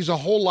that he's a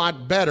whole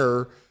lot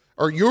better,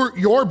 or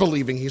you're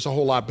believing he's a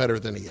whole lot better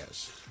than he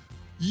is.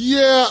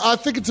 Yeah, I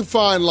think it's a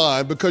fine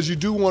line because you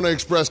do want to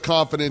express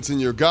confidence in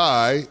your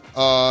guy,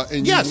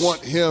 and you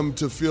want him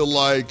to feel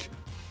like,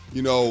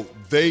 you know,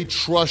 they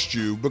trust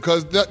you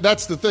because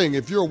that's the thing.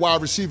 If you're a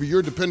wide receiver,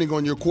 you're depending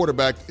on your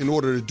quarterback in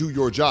order to do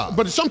your job.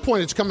 But at some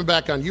point, it's coming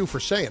back on you for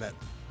saying it.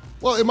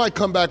 Well, it might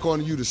come back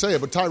on you to say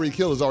it, but Tyreek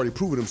Hill has already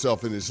proven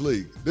himself in this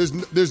league.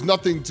 There's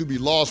nothing to be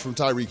lost from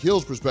Tyreek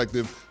Hill's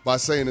perspective by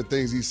saying the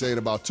things he's saying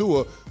about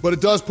Tua, but it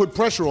does put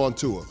pressure on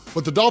Tua.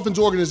 But the Dolphins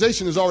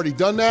organization has already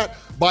done that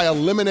by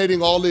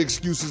eliminating all the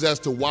excuses as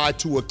to why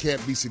Tua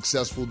can't be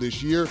successful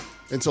this year.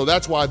 And so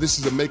that's why this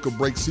is a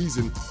make-or-break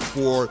season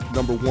for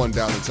number one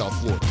down in South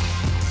Florida.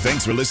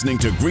 Thanks for listening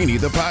to Greeny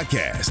the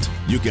podcast.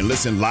 You can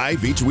listen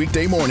live each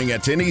weekday morning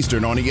at 10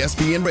 Eastern on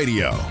ESPN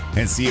Radio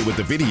and see it with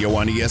the video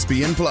on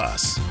ESPN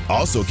Plus.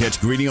 Also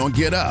catch Greeny on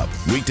Get Up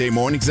weekday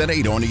mornings at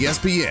 8 on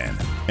ESPN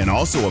and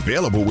also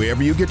available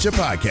wherever you get your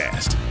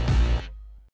podcast.